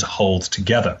survive and to hold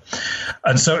together.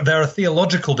 And so there are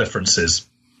theological differences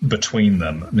between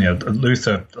them.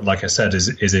 Luther, like I said,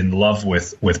 is in love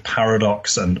with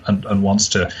paradox and wants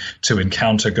to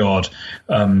encounter God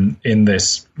in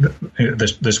this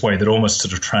way that almost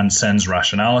sort of transcends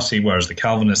rationality, whereas the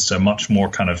Calvinists are much more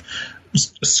kind of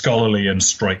scholarly and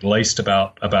straight-laced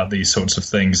about these sorts of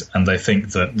things, and they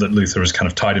think that Luther has kind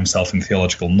of tied himself in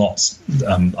theological knots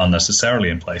unnecessarily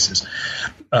in places.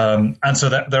 And so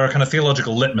there are kind of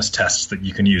theological litmus tests that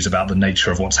you can use about the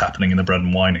nature of what's happening in the bread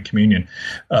and wine at communion.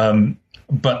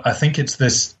 But I think it's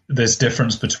this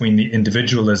difference between the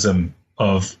individualism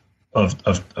of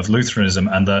Lutheranism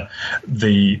and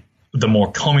the more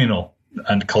communal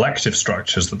and collective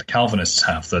structures that the Calvinists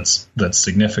have that's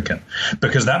significant,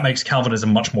 because that makes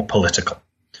Calvinism much more political.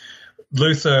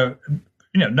 Luther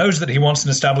knows that he wants an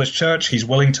established church. He's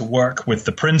willing to work with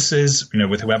the princes,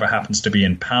 with whoever happens to be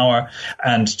in power,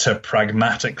 and to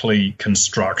pragmatically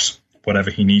construct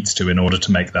whatever he needs to in order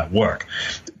to make that work.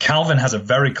 Calvin has a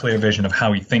very clear vision of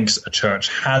how he thinks a church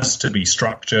has to be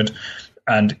structured.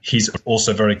 And he's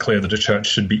also very clear that a church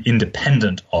should be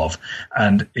independent of,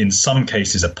 and in some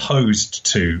cases opposed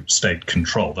to, state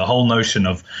control. The whole notion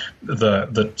of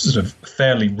the sort of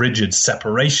fairly rigid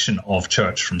separation of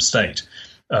church from state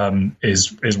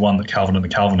is one that Calvin and the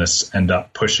Calvinists end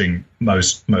up pushing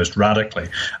most radically,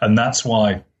 and that's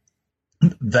why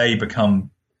they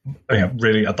become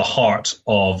really at the heart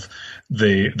of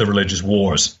the religious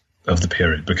wars of the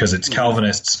period, because it's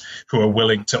Calvinists who are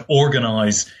willing to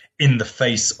organize in the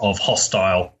face of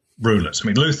hostile rulers. I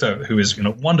mean, Luther, who is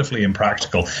wonderfully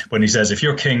impractical, when he says, if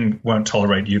your king won't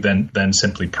tolerate you, then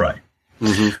simply pray.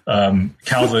 Mm-hmm.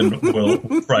 Calvin will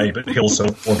pray, but he also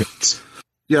organize.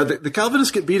 Yeah, the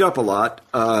Calvinists get beat up a lot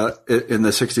in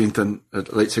the 16th and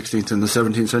late 16th and the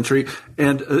 17th century,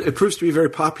 and it proves to be a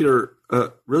very popular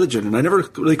religion. And I never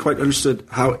really quite understood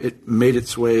how it made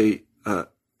its way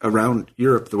around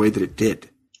Europe the way that it did.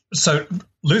 So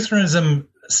Lutheranism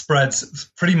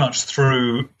spreads pretty much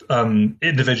through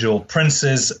individual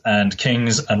princes and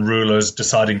kings and rulers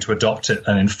deciding to adopt it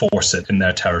and enforce it in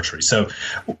their territory. So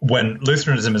when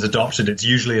Lutheranism is adopted, it's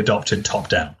usually adopted top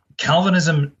down.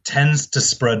 Calvinism tends to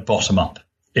spread bottom up.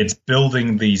 It's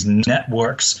building these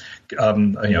networks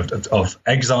of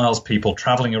exiles, people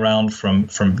traveling around from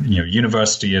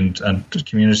university and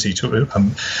community to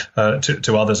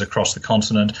others across the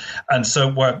continent. And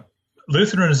so where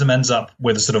Lutheranism ends up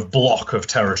with a sort of block of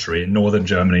territory in northern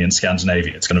Germany and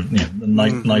Scandinavia. It's kind of a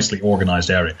nicely organized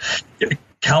area.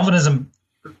 Calvinism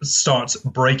starts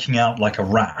breaking out like a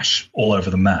rash all over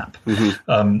the map.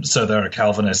 Mm-hmm. So there are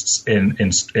Calvinists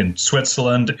in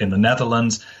Switzerland, in the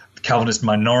Netherlands, Calvinist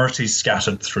minorities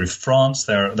scattered through France.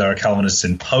 There are Calvinists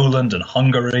in Poland and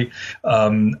Hungary,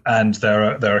 and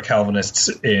there are Calvinists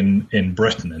in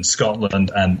Britain, in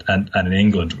Scotland, and in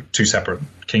England, two separate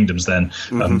kingdoms then,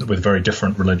 with very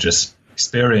different religious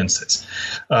experiences.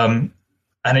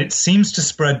 And it seems to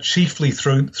spread chiefly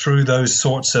through those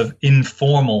sorts of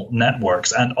informal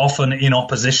networks, and often in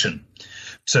opposition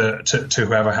to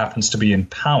whoever happens to be in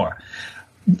power.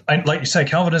 Like you say,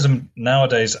 Calvinism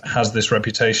nowadays has this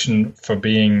reputation for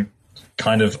being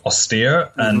kind of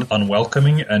austere and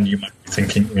unwelcoming, and you might be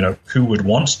thinking, who would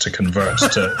want to convert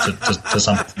to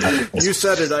something like this? You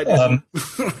said it, I didn't.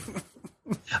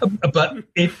 But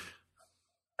it,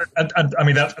 I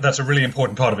mean, that's a really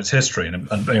important part of its history,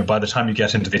 and by the time you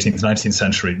get into the 18th, 19th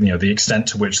century, the extent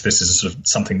to which this is sort of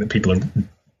something that people are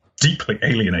deeply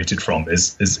alienated from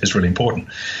is really important.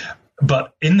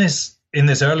 But in this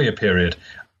earlier period,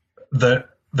 the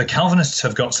Calvinists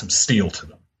have got some steel to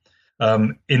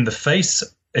them. In the face,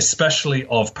 especially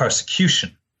of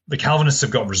persecution, the Calvinists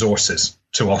have got resources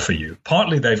to offer you.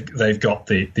 Partly they've got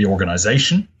the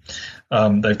organization,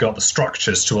 they've got the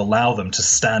structures to allow them to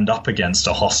stand up against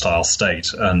a hostile state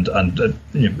and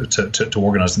to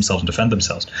organize themselves and defend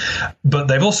themselves. But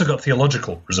they've also got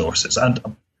theological resources, and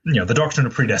the doctrine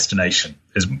of predestination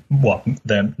is what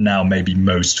they're now maybe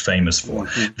most famous for.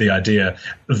 Mm-hmm. The idea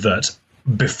that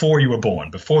before you were born,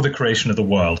 before the creation of the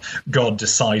world, God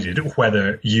decided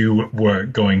whether you were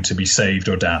going to be saved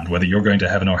or damned, whether you're going to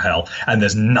heaven or hell, and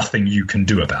there's nothing you can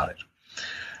do about it.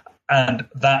 And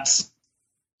that's,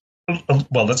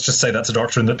 well, let's just say that's a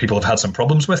doctrine that people have had some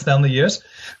problems with down the years.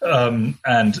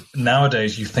 And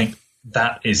nowadays you think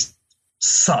that is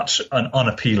such an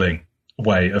unappealing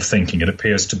way of thinking. It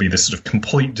appears to be this sort of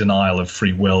complete denial of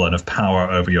free will and of power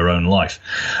over your own life.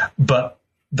 But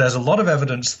there's a lot of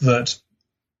evidence that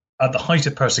at the height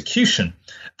of persecution,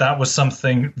 that was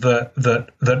something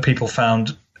that people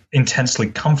found intensely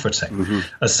comforting. Mm-hmm.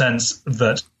 A sense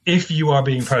that if you are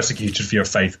being persecuted for your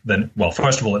faith, then, well,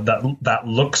 first of all, that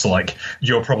looks like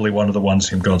you're probably one of the ones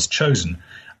whom God's chosen.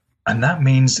 And that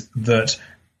means that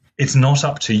it's not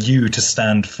up to you to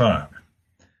stand firm,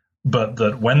 but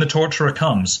that when the torturer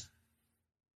comes,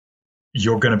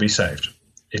 you're going to be saved.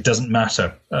 It doesn't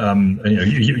matter.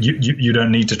 You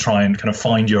don't need to try and kind of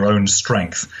find your own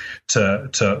strength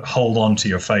to hold on to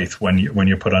your faith when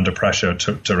you're put under pressure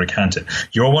to recant it.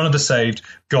 You're one of the saved.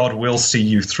 God will see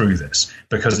you through this,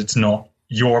 because it's not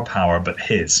your power but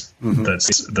His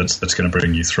that's going to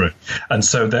bring you through. And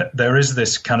so there is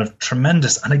this kind of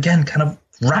tremendous, and again, kind of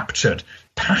raptured,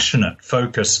 passionate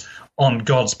focus on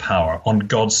God's power, on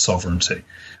God's sovereignty.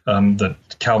 That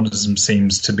Calvinism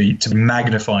seems to be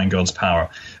magnifying God's power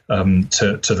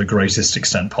to the greatest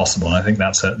extent possible, and I think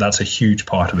that's a huge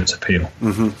part of its appeal.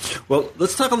 Mm-hmm. Well,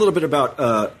 let's talk a little bit about.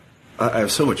 I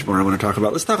have so much more I want to talk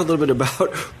about. Let's talk a little bit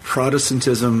about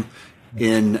Protestantism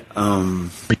in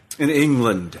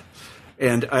England,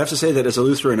 And I have to say that as a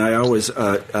Lutheran, I was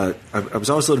always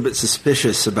a little bit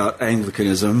suspicious about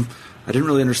Anglicanism. I didn't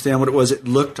really understand what it was. It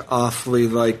looked awfully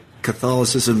like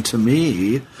Catholicism to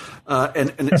me.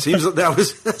 And it seems that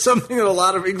was something that a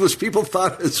lot of English people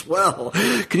thought as well.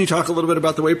 Can you talk a little bit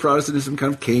about the way Protestantism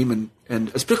kind of came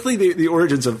and especially the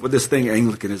origins of this thing,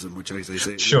 Anglicanism, which I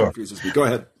say sure. Confuses me. Go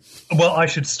ahead. Well, I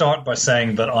should start by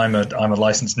saying that I'm a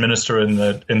licensed minister in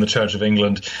the Church of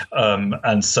England,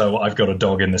 and so I've got a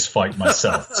dog in this fight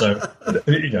myself. So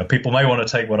people may want to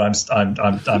take what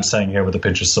I'm saying here with a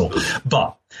pinch of salt.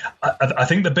 But I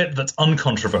think the bit that's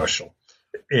uncontroversial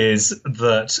is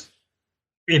that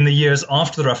in the years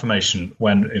after the Reformation,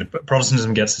 when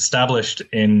Protestantism gets established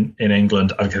in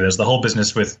England, okay, there's the whole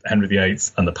business with Henry VIII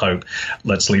and the Pope.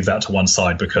 Let's leave that to one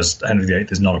side because Henry VIII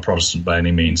is not a Protestant by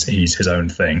any means. He's his own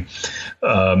thing.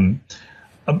 But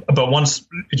once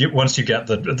you get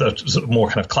the more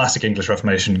kind of classic English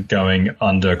Reformation going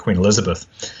under Queen Elizabeth,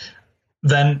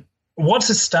 then what's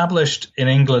established in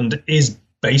England is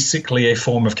basically a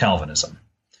form of Calvinism.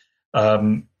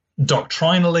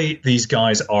 Doctrinally, these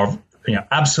guys are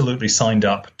absolutely signed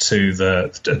up to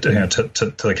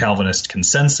the Calvinist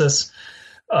consensus.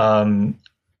 They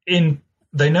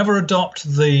never adopt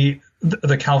the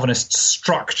Calvinist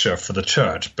structure for the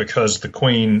church because the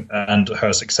Queen and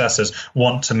her successors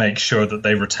want to make sure that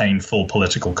they retain full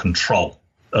political control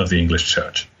of the English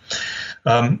church.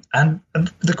 And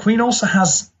the Queen also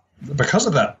has, because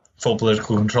of that full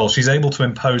political control, she's able to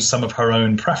impose some of her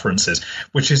own preferences,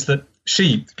 which is that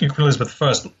Queen Elizabeth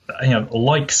I,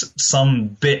 likes some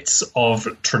bits of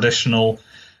traditional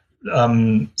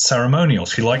ceremonial.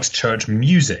 She likes church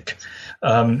music.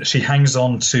 She hangs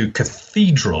on to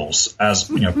cathedrals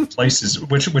as places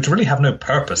which really have no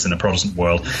purpose in a Protestant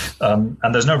world, and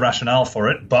there's no rationale for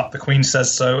it. But the Queen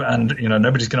says so, and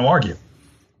nobody's going to argue.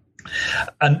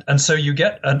 And so you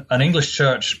get an English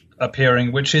church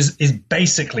appearing, which is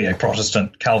basically a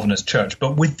Protestant Calvinist church,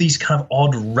 but with these kind of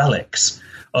odd relics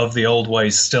of the old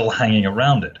ways still hanging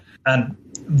around it. And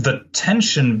the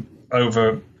tension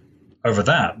over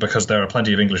that, because there are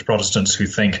plenty of English Protestants who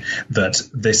think that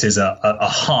this is a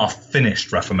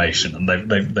half-finished Reformation, and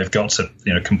they've got to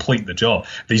complete the job.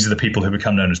 These are the people who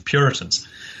become known as Puritans.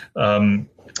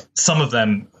 Some of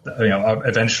them,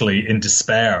 eventually, in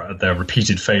despair at their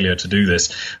repeated failure to do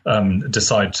this,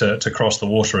 decide to cross the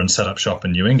water and set up shop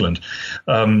in New England.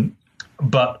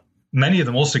 But many of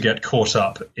them also get caught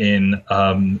up in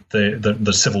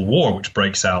the Civil War, which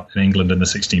breaks out in England in the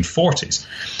 1640s,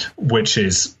 which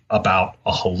is about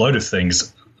a whole load of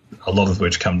things, a lot of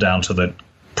which come down to the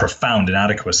profound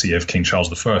inadequacy of King Charles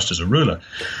I as a ruler.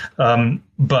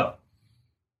 But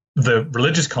the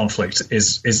religious conflict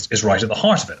is right at the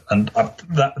heart of it, and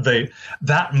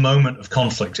that moment of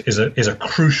conflict is a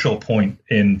crucial point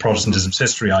in Protestantism's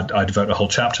history. I devote a whole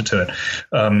chapter to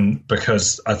it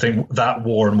because I think that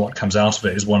war and what comes out of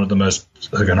it is one of the most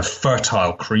kind of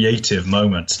fertile, creative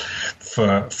moments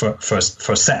for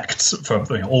sects, for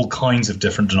all kinds of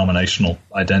different denominational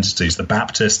identities. The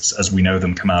Baptists, as we know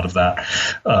them, come out of that.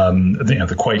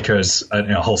 The Quakers,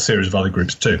 a whole series of other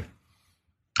groups too.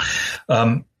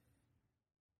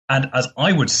 And as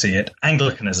I would see it,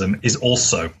 Anglicanism is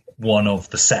also one of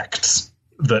the sects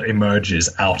that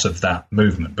emerges out of that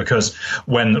movement. Because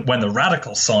when the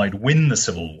radical side win the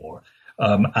Civil War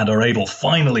and are able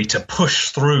finally to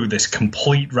push through this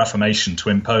complete Reformation to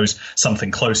impose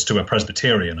something close to a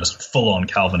Presbyterian, a full-on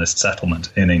Calvinist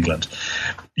settlement in England,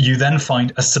 you then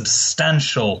find a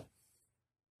substantial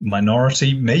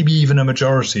minority, maybe even a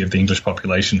majority of the English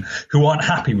population who aren't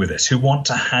happy with this, who want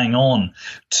to hang on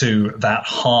to that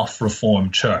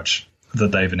half-reformed church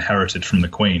that they've inherited from the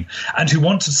Queen, and who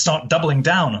want to start doubling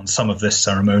down on some of this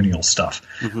ceremonial stuff,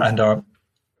 and are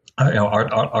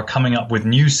coming up with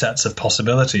new sets of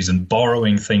possibilities and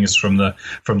borrowing things from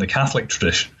the Catholic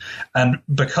tradition. And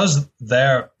because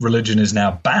their religion is now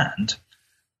banned,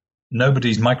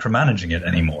 nobody's micromanaging it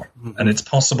anymore. And it's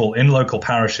possible in local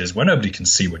parishes where nobody can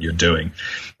see what you're doing,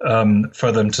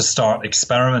 for them to start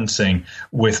experimenting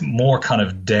with more kind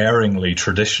of daringly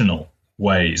traditional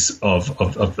ways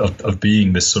of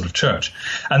being this sort of church.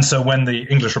 And so when the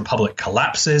English Republic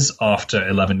collapses after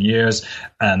 11 years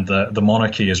and the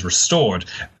monarchy is restored,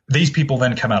 these people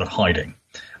then come out of hiding.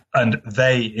 And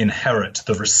they inherit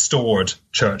the restored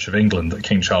Church of England that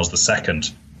King Charles II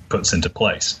puts into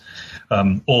place.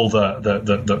 All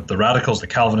the radicals, the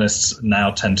Calvinists,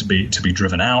 now tend to be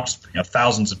driven out.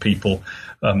 Thousands of people,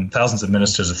 thousands of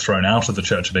ministers are thrown out of the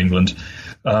Church of England,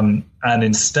 and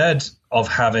instead of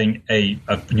having a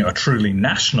truly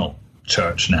national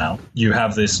church, now you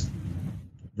have this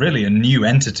really a new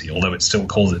entity, although it still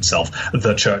calls itself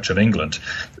the Church of England,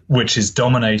 which is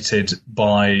dominated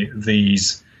by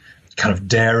these kind of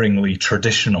daringly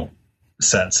traditional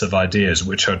sets of ideas,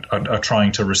 which are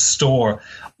trying to restore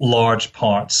large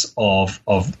parts of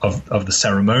the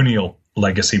ceremonial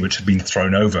legacy which had been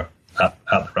thrown over at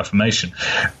the Reformation.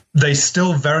 They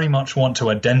still very much want to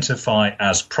identify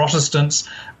as Protestants,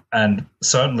 and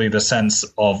certainly the sense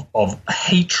of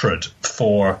hatred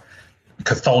for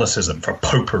Catholicism, for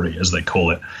popery, as they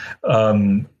call it,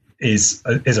 is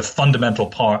a fundamental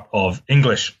part of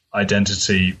English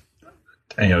identity,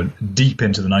 deep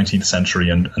into the 19th century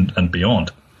and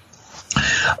beyond.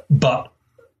 But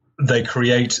they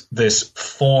create this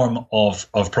form of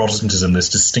Protestantism, this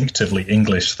distinctively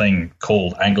English thing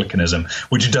called Anglicanism,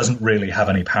 which doesn't really have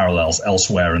any parallels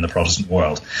elsewhere in the Protestant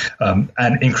world,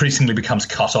 and increasingly becomes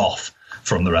cut off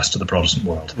from the rest of the Protestant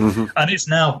world. Mm-hmm. And it's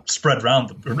now spread around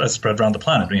the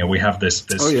planet. We have this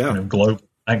global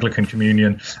Anglican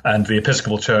Communion and the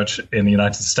Episcopal Church in the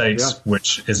United States,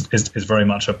 which is very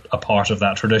much a part of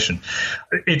that tradition.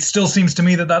 It still seems to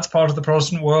me that that's part of the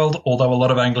Protestant world, although a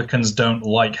lot of Anglicans don't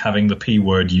like having the P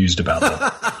word used about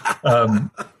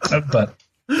them. But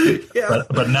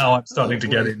now I'm starting to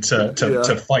get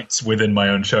into fights within my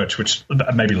own church, which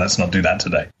maybe let's not do that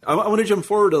today. I want to jump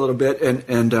forward a little bit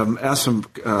and ask some,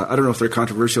 I don't know if they're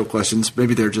controversial questions.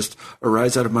 Maybe they're just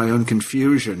arise out of my own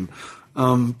confusion.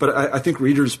 But I think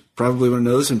readers probably want to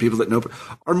know this, and people that know.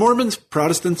 Are Mormons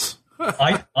Protestants?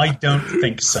 I don't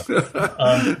think so.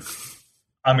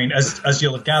 I mean, as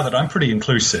you'll have gathered, I'm pretty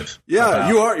inclusive. Yeah,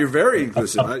 you are. You're very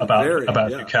inclusive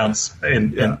about who counts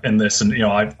in this, and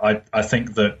I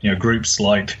think that groups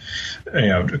like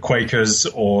Quakers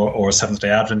or Seventh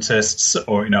Day Adventists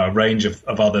or a range of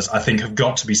others, I think have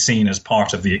got to be seen as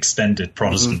part of the extended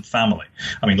Protestant family.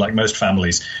 I mean, like most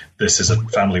families, this is a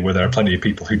family where there are plenty of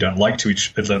people who don't like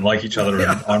each other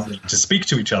and aren't willing to speak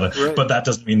to each other, but that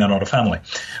doesn't mean they're not a family.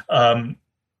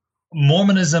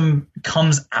 Mormonism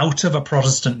comes out of a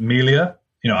Protestant milieu.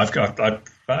 I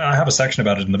have a section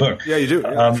about it in the book. Yeah, you do.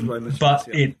 But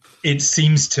it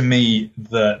seems to me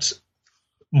that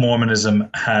Mormonism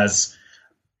has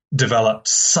developed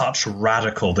such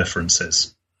radical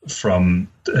differences from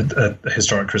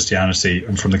historic Christianity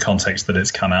and from the context that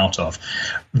it's come out of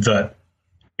that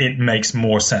it makes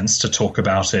more sense to talk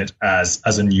about it as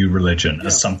a new religion,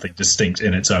 as something distinct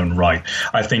in its own right.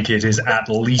 I think it is at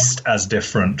least as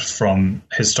different from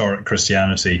historic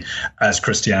Christianity as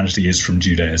Christianity is from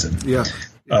Judaism. Yeah.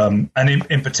 And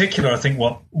in particular, I think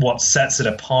what sets it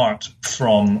apart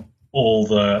from all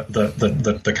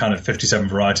the kind of 57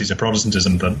 varieties of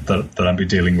Protestantism that I'll be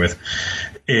dealing with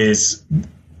is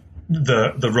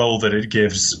the role that it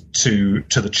gives to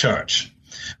the church.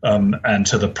 And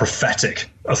to the prophetic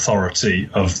authority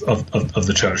of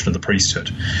the church and the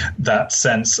priesthood, that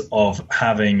sense of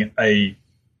having a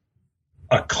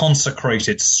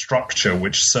consecrated structure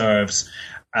which serves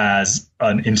as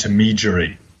an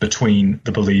intermediary between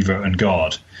the believer and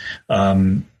God,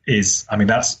 that's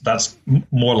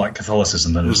more like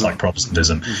Catholicism than it's like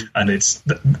Protestantism, and it's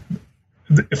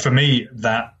for me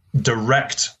that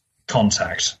direct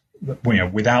contact,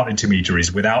 without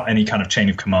intermediaries, without any kind of chain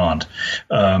of command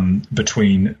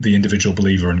between the individual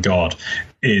believer and God,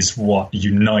 is what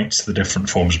unites the different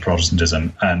forms of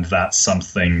Protestantism. And that's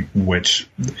something which,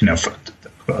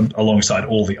 alongside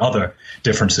all the other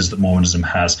differences that Mormonism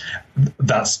has,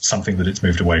 that's something that it's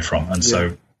moved away from. And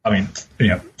so,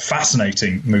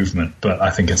 fascinating movement, but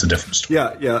I think it's a different story.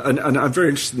 Yeah, and I'm very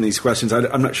interested in these questions.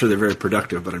 I'm not sure they're very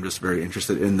productive, but I'm just very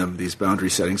interested in them, these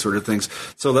boundary setting sort of things.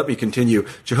 So let me continue.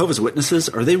 Jehovah's Witnesses,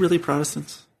 are they really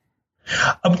Protestants?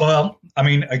 Well, I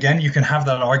mean, again, you can have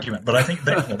that argument, but I think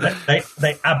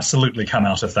they absolutely come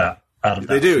out of that.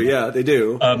 They do, yeah, they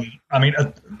do.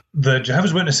 The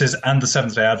Jehovah's Witnesses and the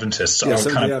Seventh-day Adventists are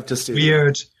kind of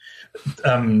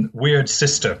weird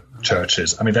sister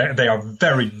churches. I mean, they are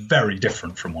very, very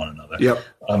different from one another. Yep.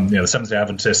 The Seventh-day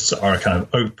Adventists are kind of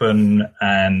open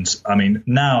and,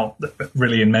 now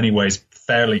really in many ways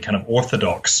fairly kind of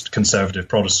orthodox conservative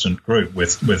Protestant group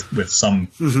with some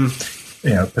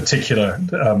particular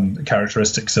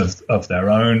characteristics of their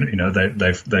own.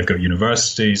 They've got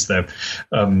universities. They're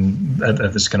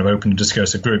this kind of open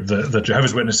discursive group. The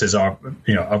Jehovah's Witnesses are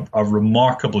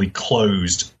remarkably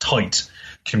closed, tight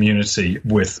community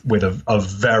with a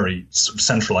very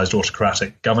centralized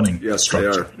autocratic governing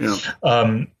structure. They are.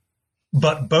 Yeah.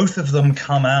 But both of them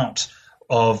come out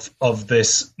of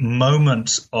this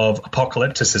moment of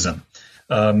apocalypticism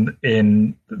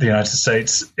in the United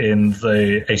States in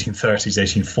the 1830s,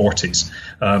 1840s.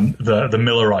 The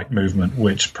Millerite movement,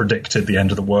 which predicted the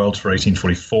end of the world for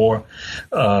 1844.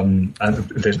 And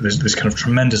there's this kind of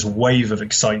tremendous wave of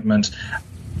excitement.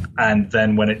 And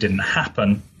then when it didn't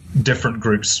happen, different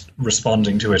groups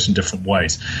responding to it in different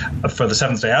ways. For the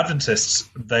Seventh-day Adventists,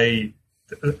 they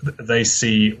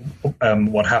see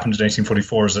what happened in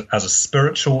 1844 as a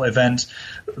spiritual event,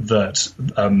 that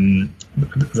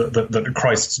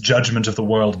Christ's judgment of the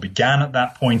world began at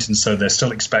that point, and so they're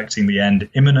still expecting the end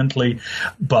imminently.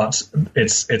 But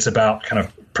it's about kind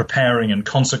of preparing and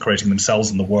consecrating themselves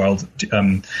in the world,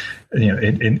 in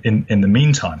the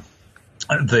meantime.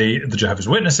 The Jehovah's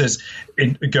Witnesses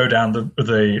go down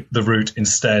the route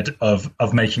instead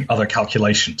of making other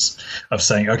calculations, of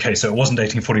saying, okay, so it wasn't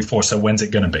 1844, so when's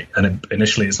it going to be? And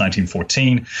initially it's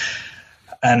 1914.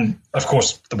 And of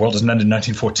course, the world doesn't end in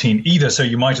 1914 either, so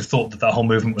you might have thought that whole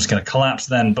movement was going to collapse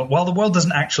then. But while the world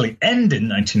doesn't actually end in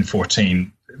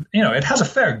 1914, it has a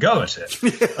fair go at it.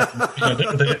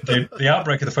 The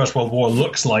outbreak of the First World War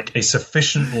looks like a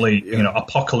sufficiently,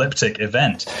 apocalyptic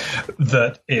event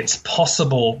that it's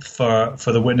possible for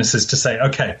the witnesses to say,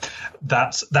 okay,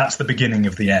 that's the beginning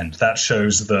of the end. That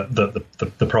shows that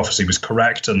the prophecy was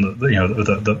correct, and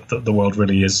the world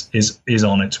really is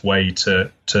on its way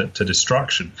to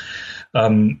destruction.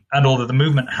 And although the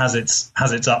movement has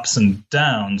its ups and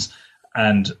downs,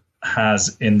 and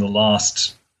has in the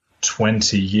last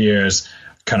 20 years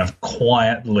kind of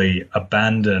quietly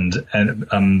abandoned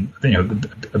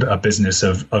a business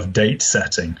of date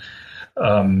setting,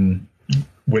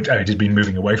 which it had been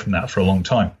moving away from that for a long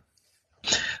time.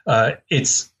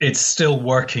 It's still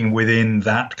working within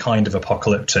that kind of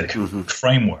apocalyptic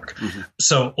framework. Mm-hmm.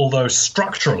 So although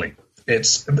structurally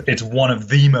it's one of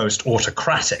the most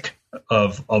autocratic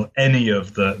of any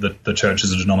of the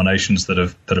churches or denominations that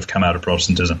have come out of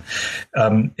Protestantism,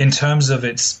 in terms of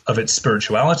its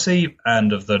spirituality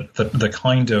and of the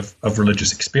kind of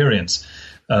religious experience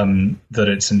that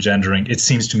it's engendering, it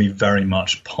seems to me very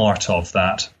much part of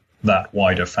that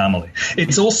wider family.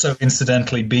 It's also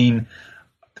incidentally been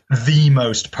the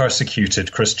most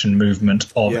persecuted Christian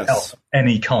movement of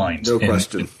any kind, no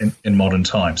question, in modern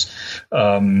times.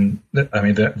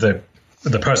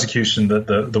 The persecution that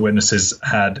the witnesses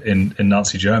had in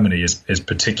Nazi Germany is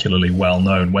particularly well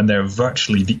known, when they're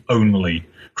virtually the only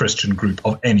Christian group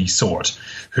of any sort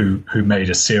who made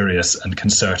a serious and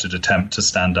concerted attempt to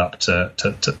stand up to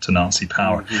Nazi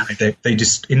power. Mm-hmm. They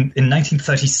just in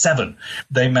 1937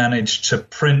 they managed to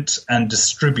print and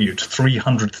distribute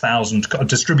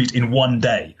in one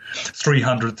day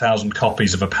 300,000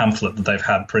 copies of a pamphlet that they've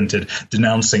had printed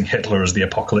denouncing Hitler as the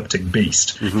apocalyptic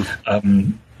beast.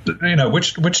 Mm-hmm.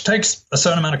 Which takes a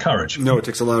certain amount of courage. No, it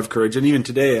takes a lot of courage. And even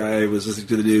today, I was listening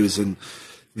to the news, and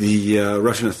the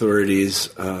Russian authorities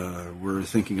were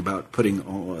thinking about putting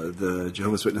the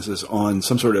Jehovah's Witnesses on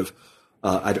some sort of,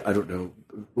 I don't know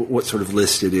what sort of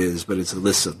list it is, but it's a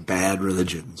list of bad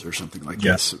religions or something like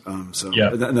this. And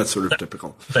that's sort of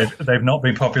typical. They've not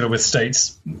been popular with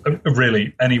states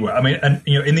really anywhere. I mean, and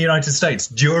in the United States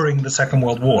during the Second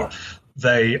World War,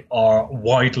 they are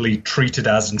widely treated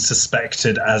as and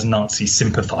suspected as Nazi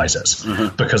sympathizers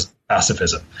because of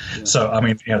pacifism. Yeah. So, I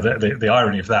mean, the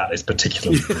irony of that is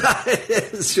particularly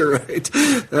yes, you're right.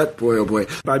 That, boy, oh boy.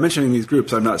 By mentioning these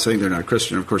groups, I'm not saying they're not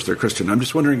Christian. Of course, they're Christian. I'm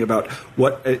just wondering about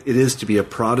what it is to be a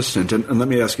Protestant. And let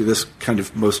me ask you this kind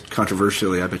of most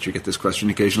controversially. I bet you get this question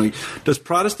occasionally. Does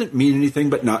Protestant mean anything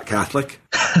but not Catholic?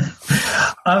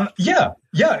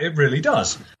 Yeah, it really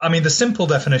does. I mean, the simple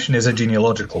definition is a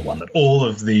genealogical one, that all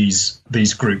of these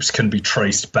groups can be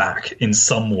traced back in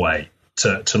some way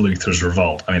to Luther's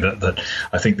revolt. I mean,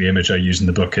 I think the image I use in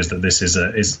the book is that this is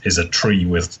a tree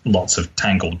with lots of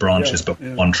tangled branches, but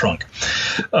one trunk.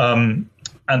 And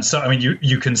so, I mean,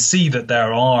 you can see that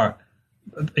there are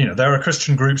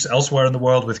Christian groups elsewhere in the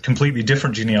world with completely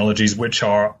different genealogies, which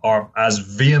are as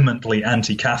vehemently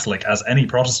anti-Catholic as any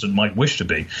Protestant might wish to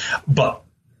be, but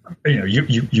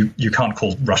you can't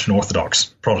call Russian Orthodox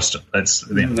Protestant.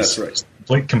 That's right.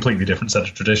 Completely different set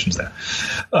of traditions there.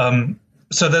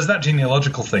 So there's that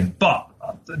genealogical thing. But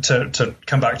to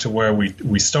come back to where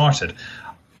we started,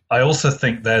 I also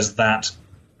think there's that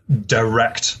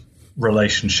direct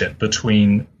relationship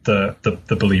between the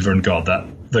believer and God,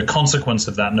 that the consequence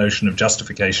of that notion of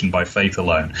justification by faith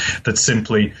alone, that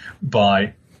simply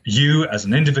by you as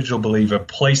an individual believer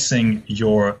placing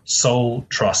your sole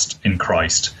trust in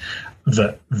Christ,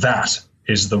 that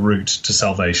is the route to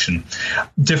salvation.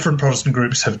 Different Protestant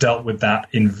groups have dealt with that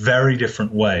in very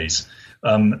different ways.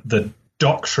 The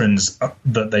doctrines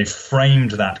that they've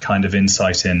framed that kind of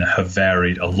insight in have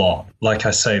varied a lot. Like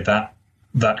I say, that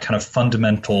that kind of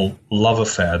fundamental love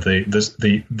affair,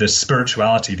 the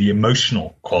spirituality, the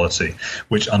emotional quality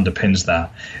which underpins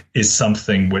that, is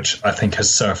something which I think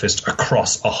has surfaced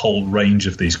across a whole range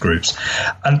of these groups,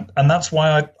 and that's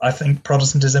why I think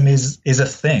Protestantism is a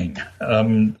thing,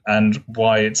 and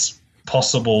why it's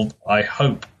possible, I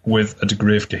hope, with a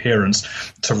degree of coherence,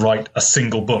 to write a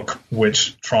single book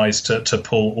which tries to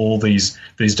pull all these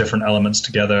different elements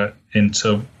together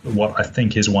into what I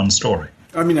think is one story.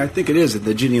 I mean, I think it is.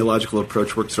 The genealogical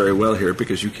approach works very well here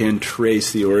because you can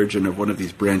trace the origin of one of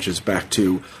these branches back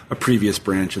to a previous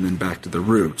branch and then back to the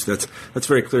roots. That's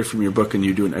very clear from your book, and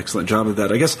you do an excellent job of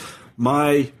that. I guess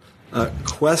my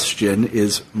question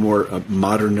is more a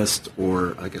modernist,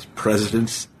 or I guess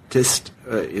presidentist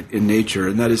in nature,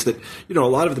 and that is that, a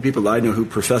lot of the people I know who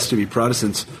profess to be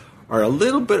Protestants are a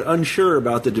little bit unsure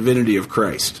about the divinity of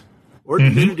Christ or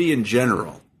divinity in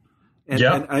general.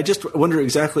 And I just wonder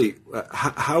exactly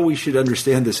how we should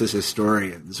understand this as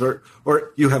historians, or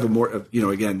you have a more,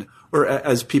 again, or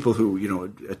as people who,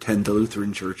 attend the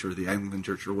Lutheran Church or the Anglican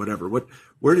Church or whatever.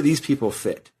 Where do these people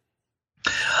fit?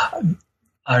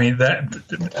 I mean,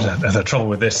 the trouble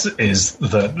with this is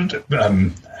that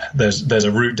there's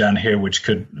a route down here which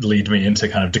could lead me into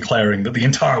kind of declaring that the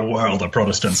entire world are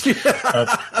Protestants, because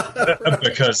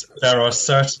there are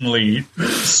certainly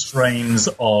strains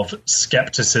of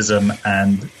skepticism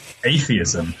and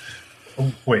atheism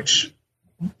which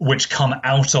come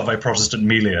out of a Protestant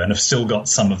milieu and have still got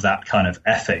some of that kind of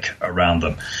ethic around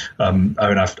them. I mean,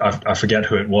 I forget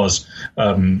who it was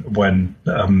when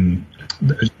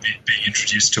being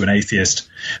introduced to an atheist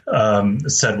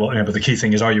said, well, but the key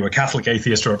thing is, are you a Catholic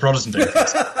atheist or a Protestant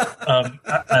atheist? And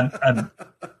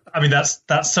I mean, that's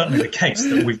certainly the case,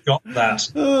 that we've got that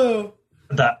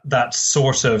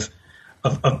sort of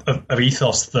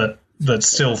ethos that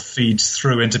still feeds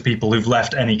through into people who've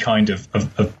left any kind of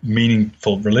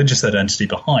meaningful religious identity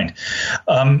behind.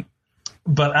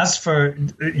 But as for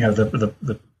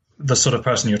the sort of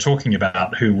person you're talking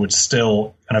about who would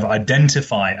still kind of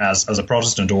identify as a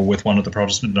Protestant or with one of the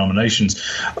Protestant denominations,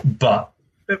 but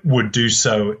would do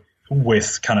so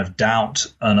with kind of doubt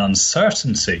and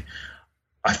uncertainty,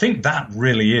 I think that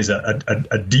really is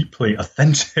a deeply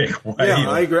authentic way. Yeah,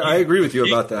 I agree with you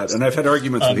about that, and I've had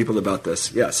arguments with people about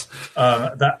this. Yes,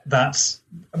 that's.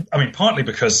 I mean, partly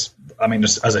because, I mean,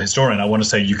 just as a historian, I want to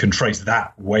say you can trace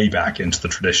that way back into the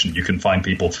tradition. You can find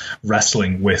people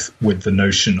wrestling with the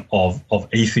notion of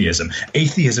atheism,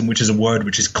 which is a word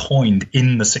which is coined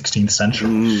in the 16th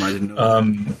century. I didn't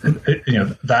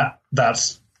know.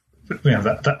 That's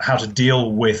how to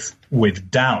deal with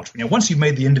doubt. Once you've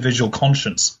made the individual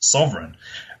conscience sovereign,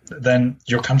 then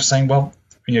you're kind of saying, well,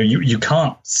 you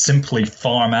can't simply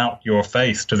farm out your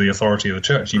faith to the authority of the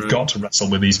church. You've got to wrestle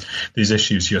with these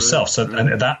issues yourself. So,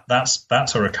 and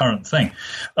that's a recurrent thing.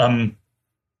 I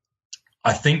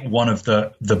think one of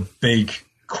the big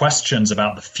questions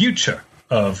about the future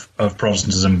of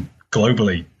Protestantism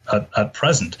globally at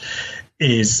present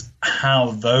is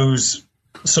how those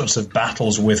sorts of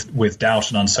battles with doubt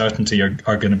and uncertainty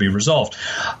are going to be resolved.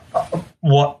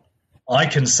 What I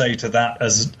can say to that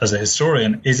as a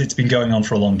historian is it's been going on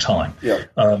for a long time. Yeah.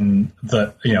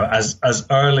 That as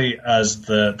early as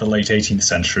the late 18th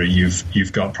century,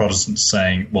 you've got Protestants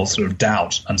saying, well, sort of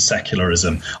doubt and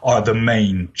secularism are the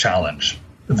main challenge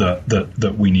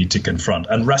that we need to confront,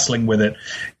 and wrestling with it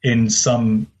in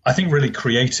some, I think, really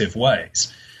creative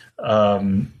ways.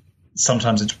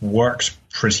 Sometimes it's worked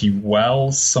pretty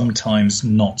well, sometimes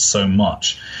not so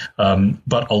much.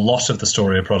 But a lot of the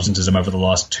story of Protestantism over the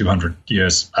last 200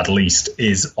 years, at least,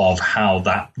 is of how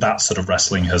that sort of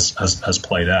wrestling has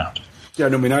played out. Yeah,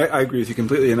 no, I mean, I agree with you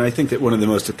completely, and I think that one of the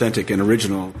most authentic and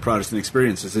original Protestant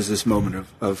experiences is this moment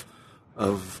of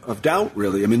doubt,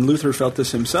 really. I mean, Luther felt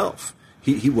this himself.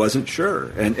 He wasn't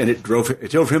sure, and it drove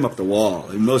him up the wall.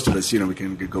 And most of us, we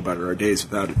can go about our days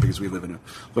without it because we live in a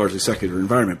largely secular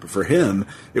environment. But for him,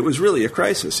 it was really a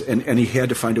crisis, and he had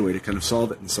to find a way to kind of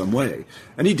solve it in some way.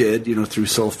 And he did, through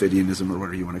Sulfidianism or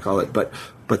whatever you want to call it. But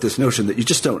this notion that you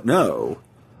just don't know,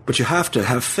 but you have to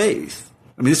have faith.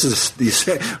 I mean, this is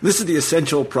the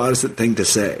essential Protestant thing to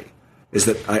say, is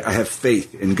that I have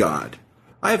faith in God.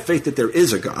 I have faith that there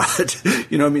is a God.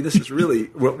 This is really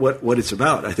what it's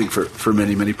about, I think, for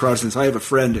many, many Protestants. I have a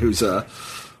friend who's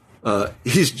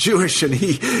he's Jewish, and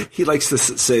he likes to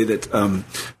say that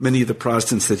many of the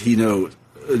Protestants that he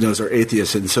knows are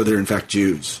atheists, and so they're in fact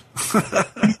Jews.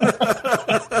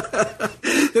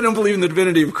 They don't believe in the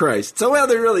divinity of Christ. So, well,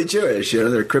 they're really Jewish.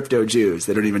 They're crypto Jews.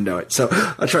 They don't even know it. So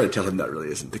I try to tell him that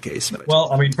really isn't the case. But.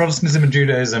 Well, I mean, Protestantism and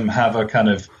Judaism have a kind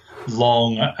of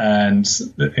long and,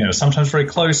 sometimes very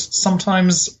close,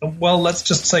 sometimes, well, let's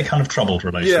just say kind of troubled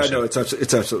relationship. Yeah, no, it's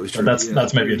absolutely true.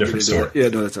 That's maybe a different story. Yeah,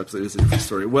 no, that's absolutely a different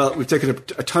story. Well, we've taken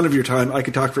a ton of your time. I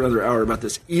could talk for another hour about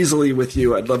this easily with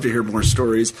you. I'd love to hear more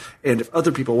stories. And if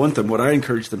other people want them, what I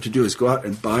encourage them to do is go out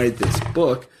and buy this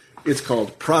book. It's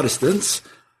called Protestants,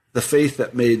 The Faith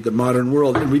That Made the Modern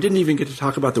World. And we didn't even get to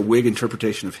talk about the Whig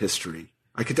interpretation of history.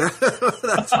 I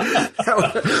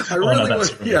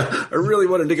really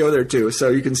wanted to go there too. So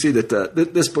you can see that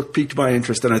this book piqued my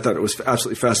interest, and I thought it was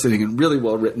absolutely fascinating and really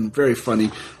well written, very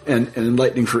funny, and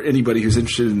enlightening for anybody who's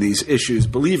interested in these issues,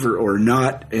 believer or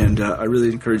not. And I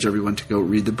really encourage everyone to go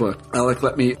read the book. Alec,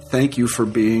 let me thank you for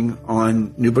being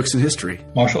on New Books in History.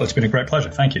 Marshall, it's been a great pleasure.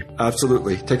 Thank you.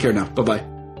 Absolutely. Take care now.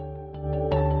 Bye-bye.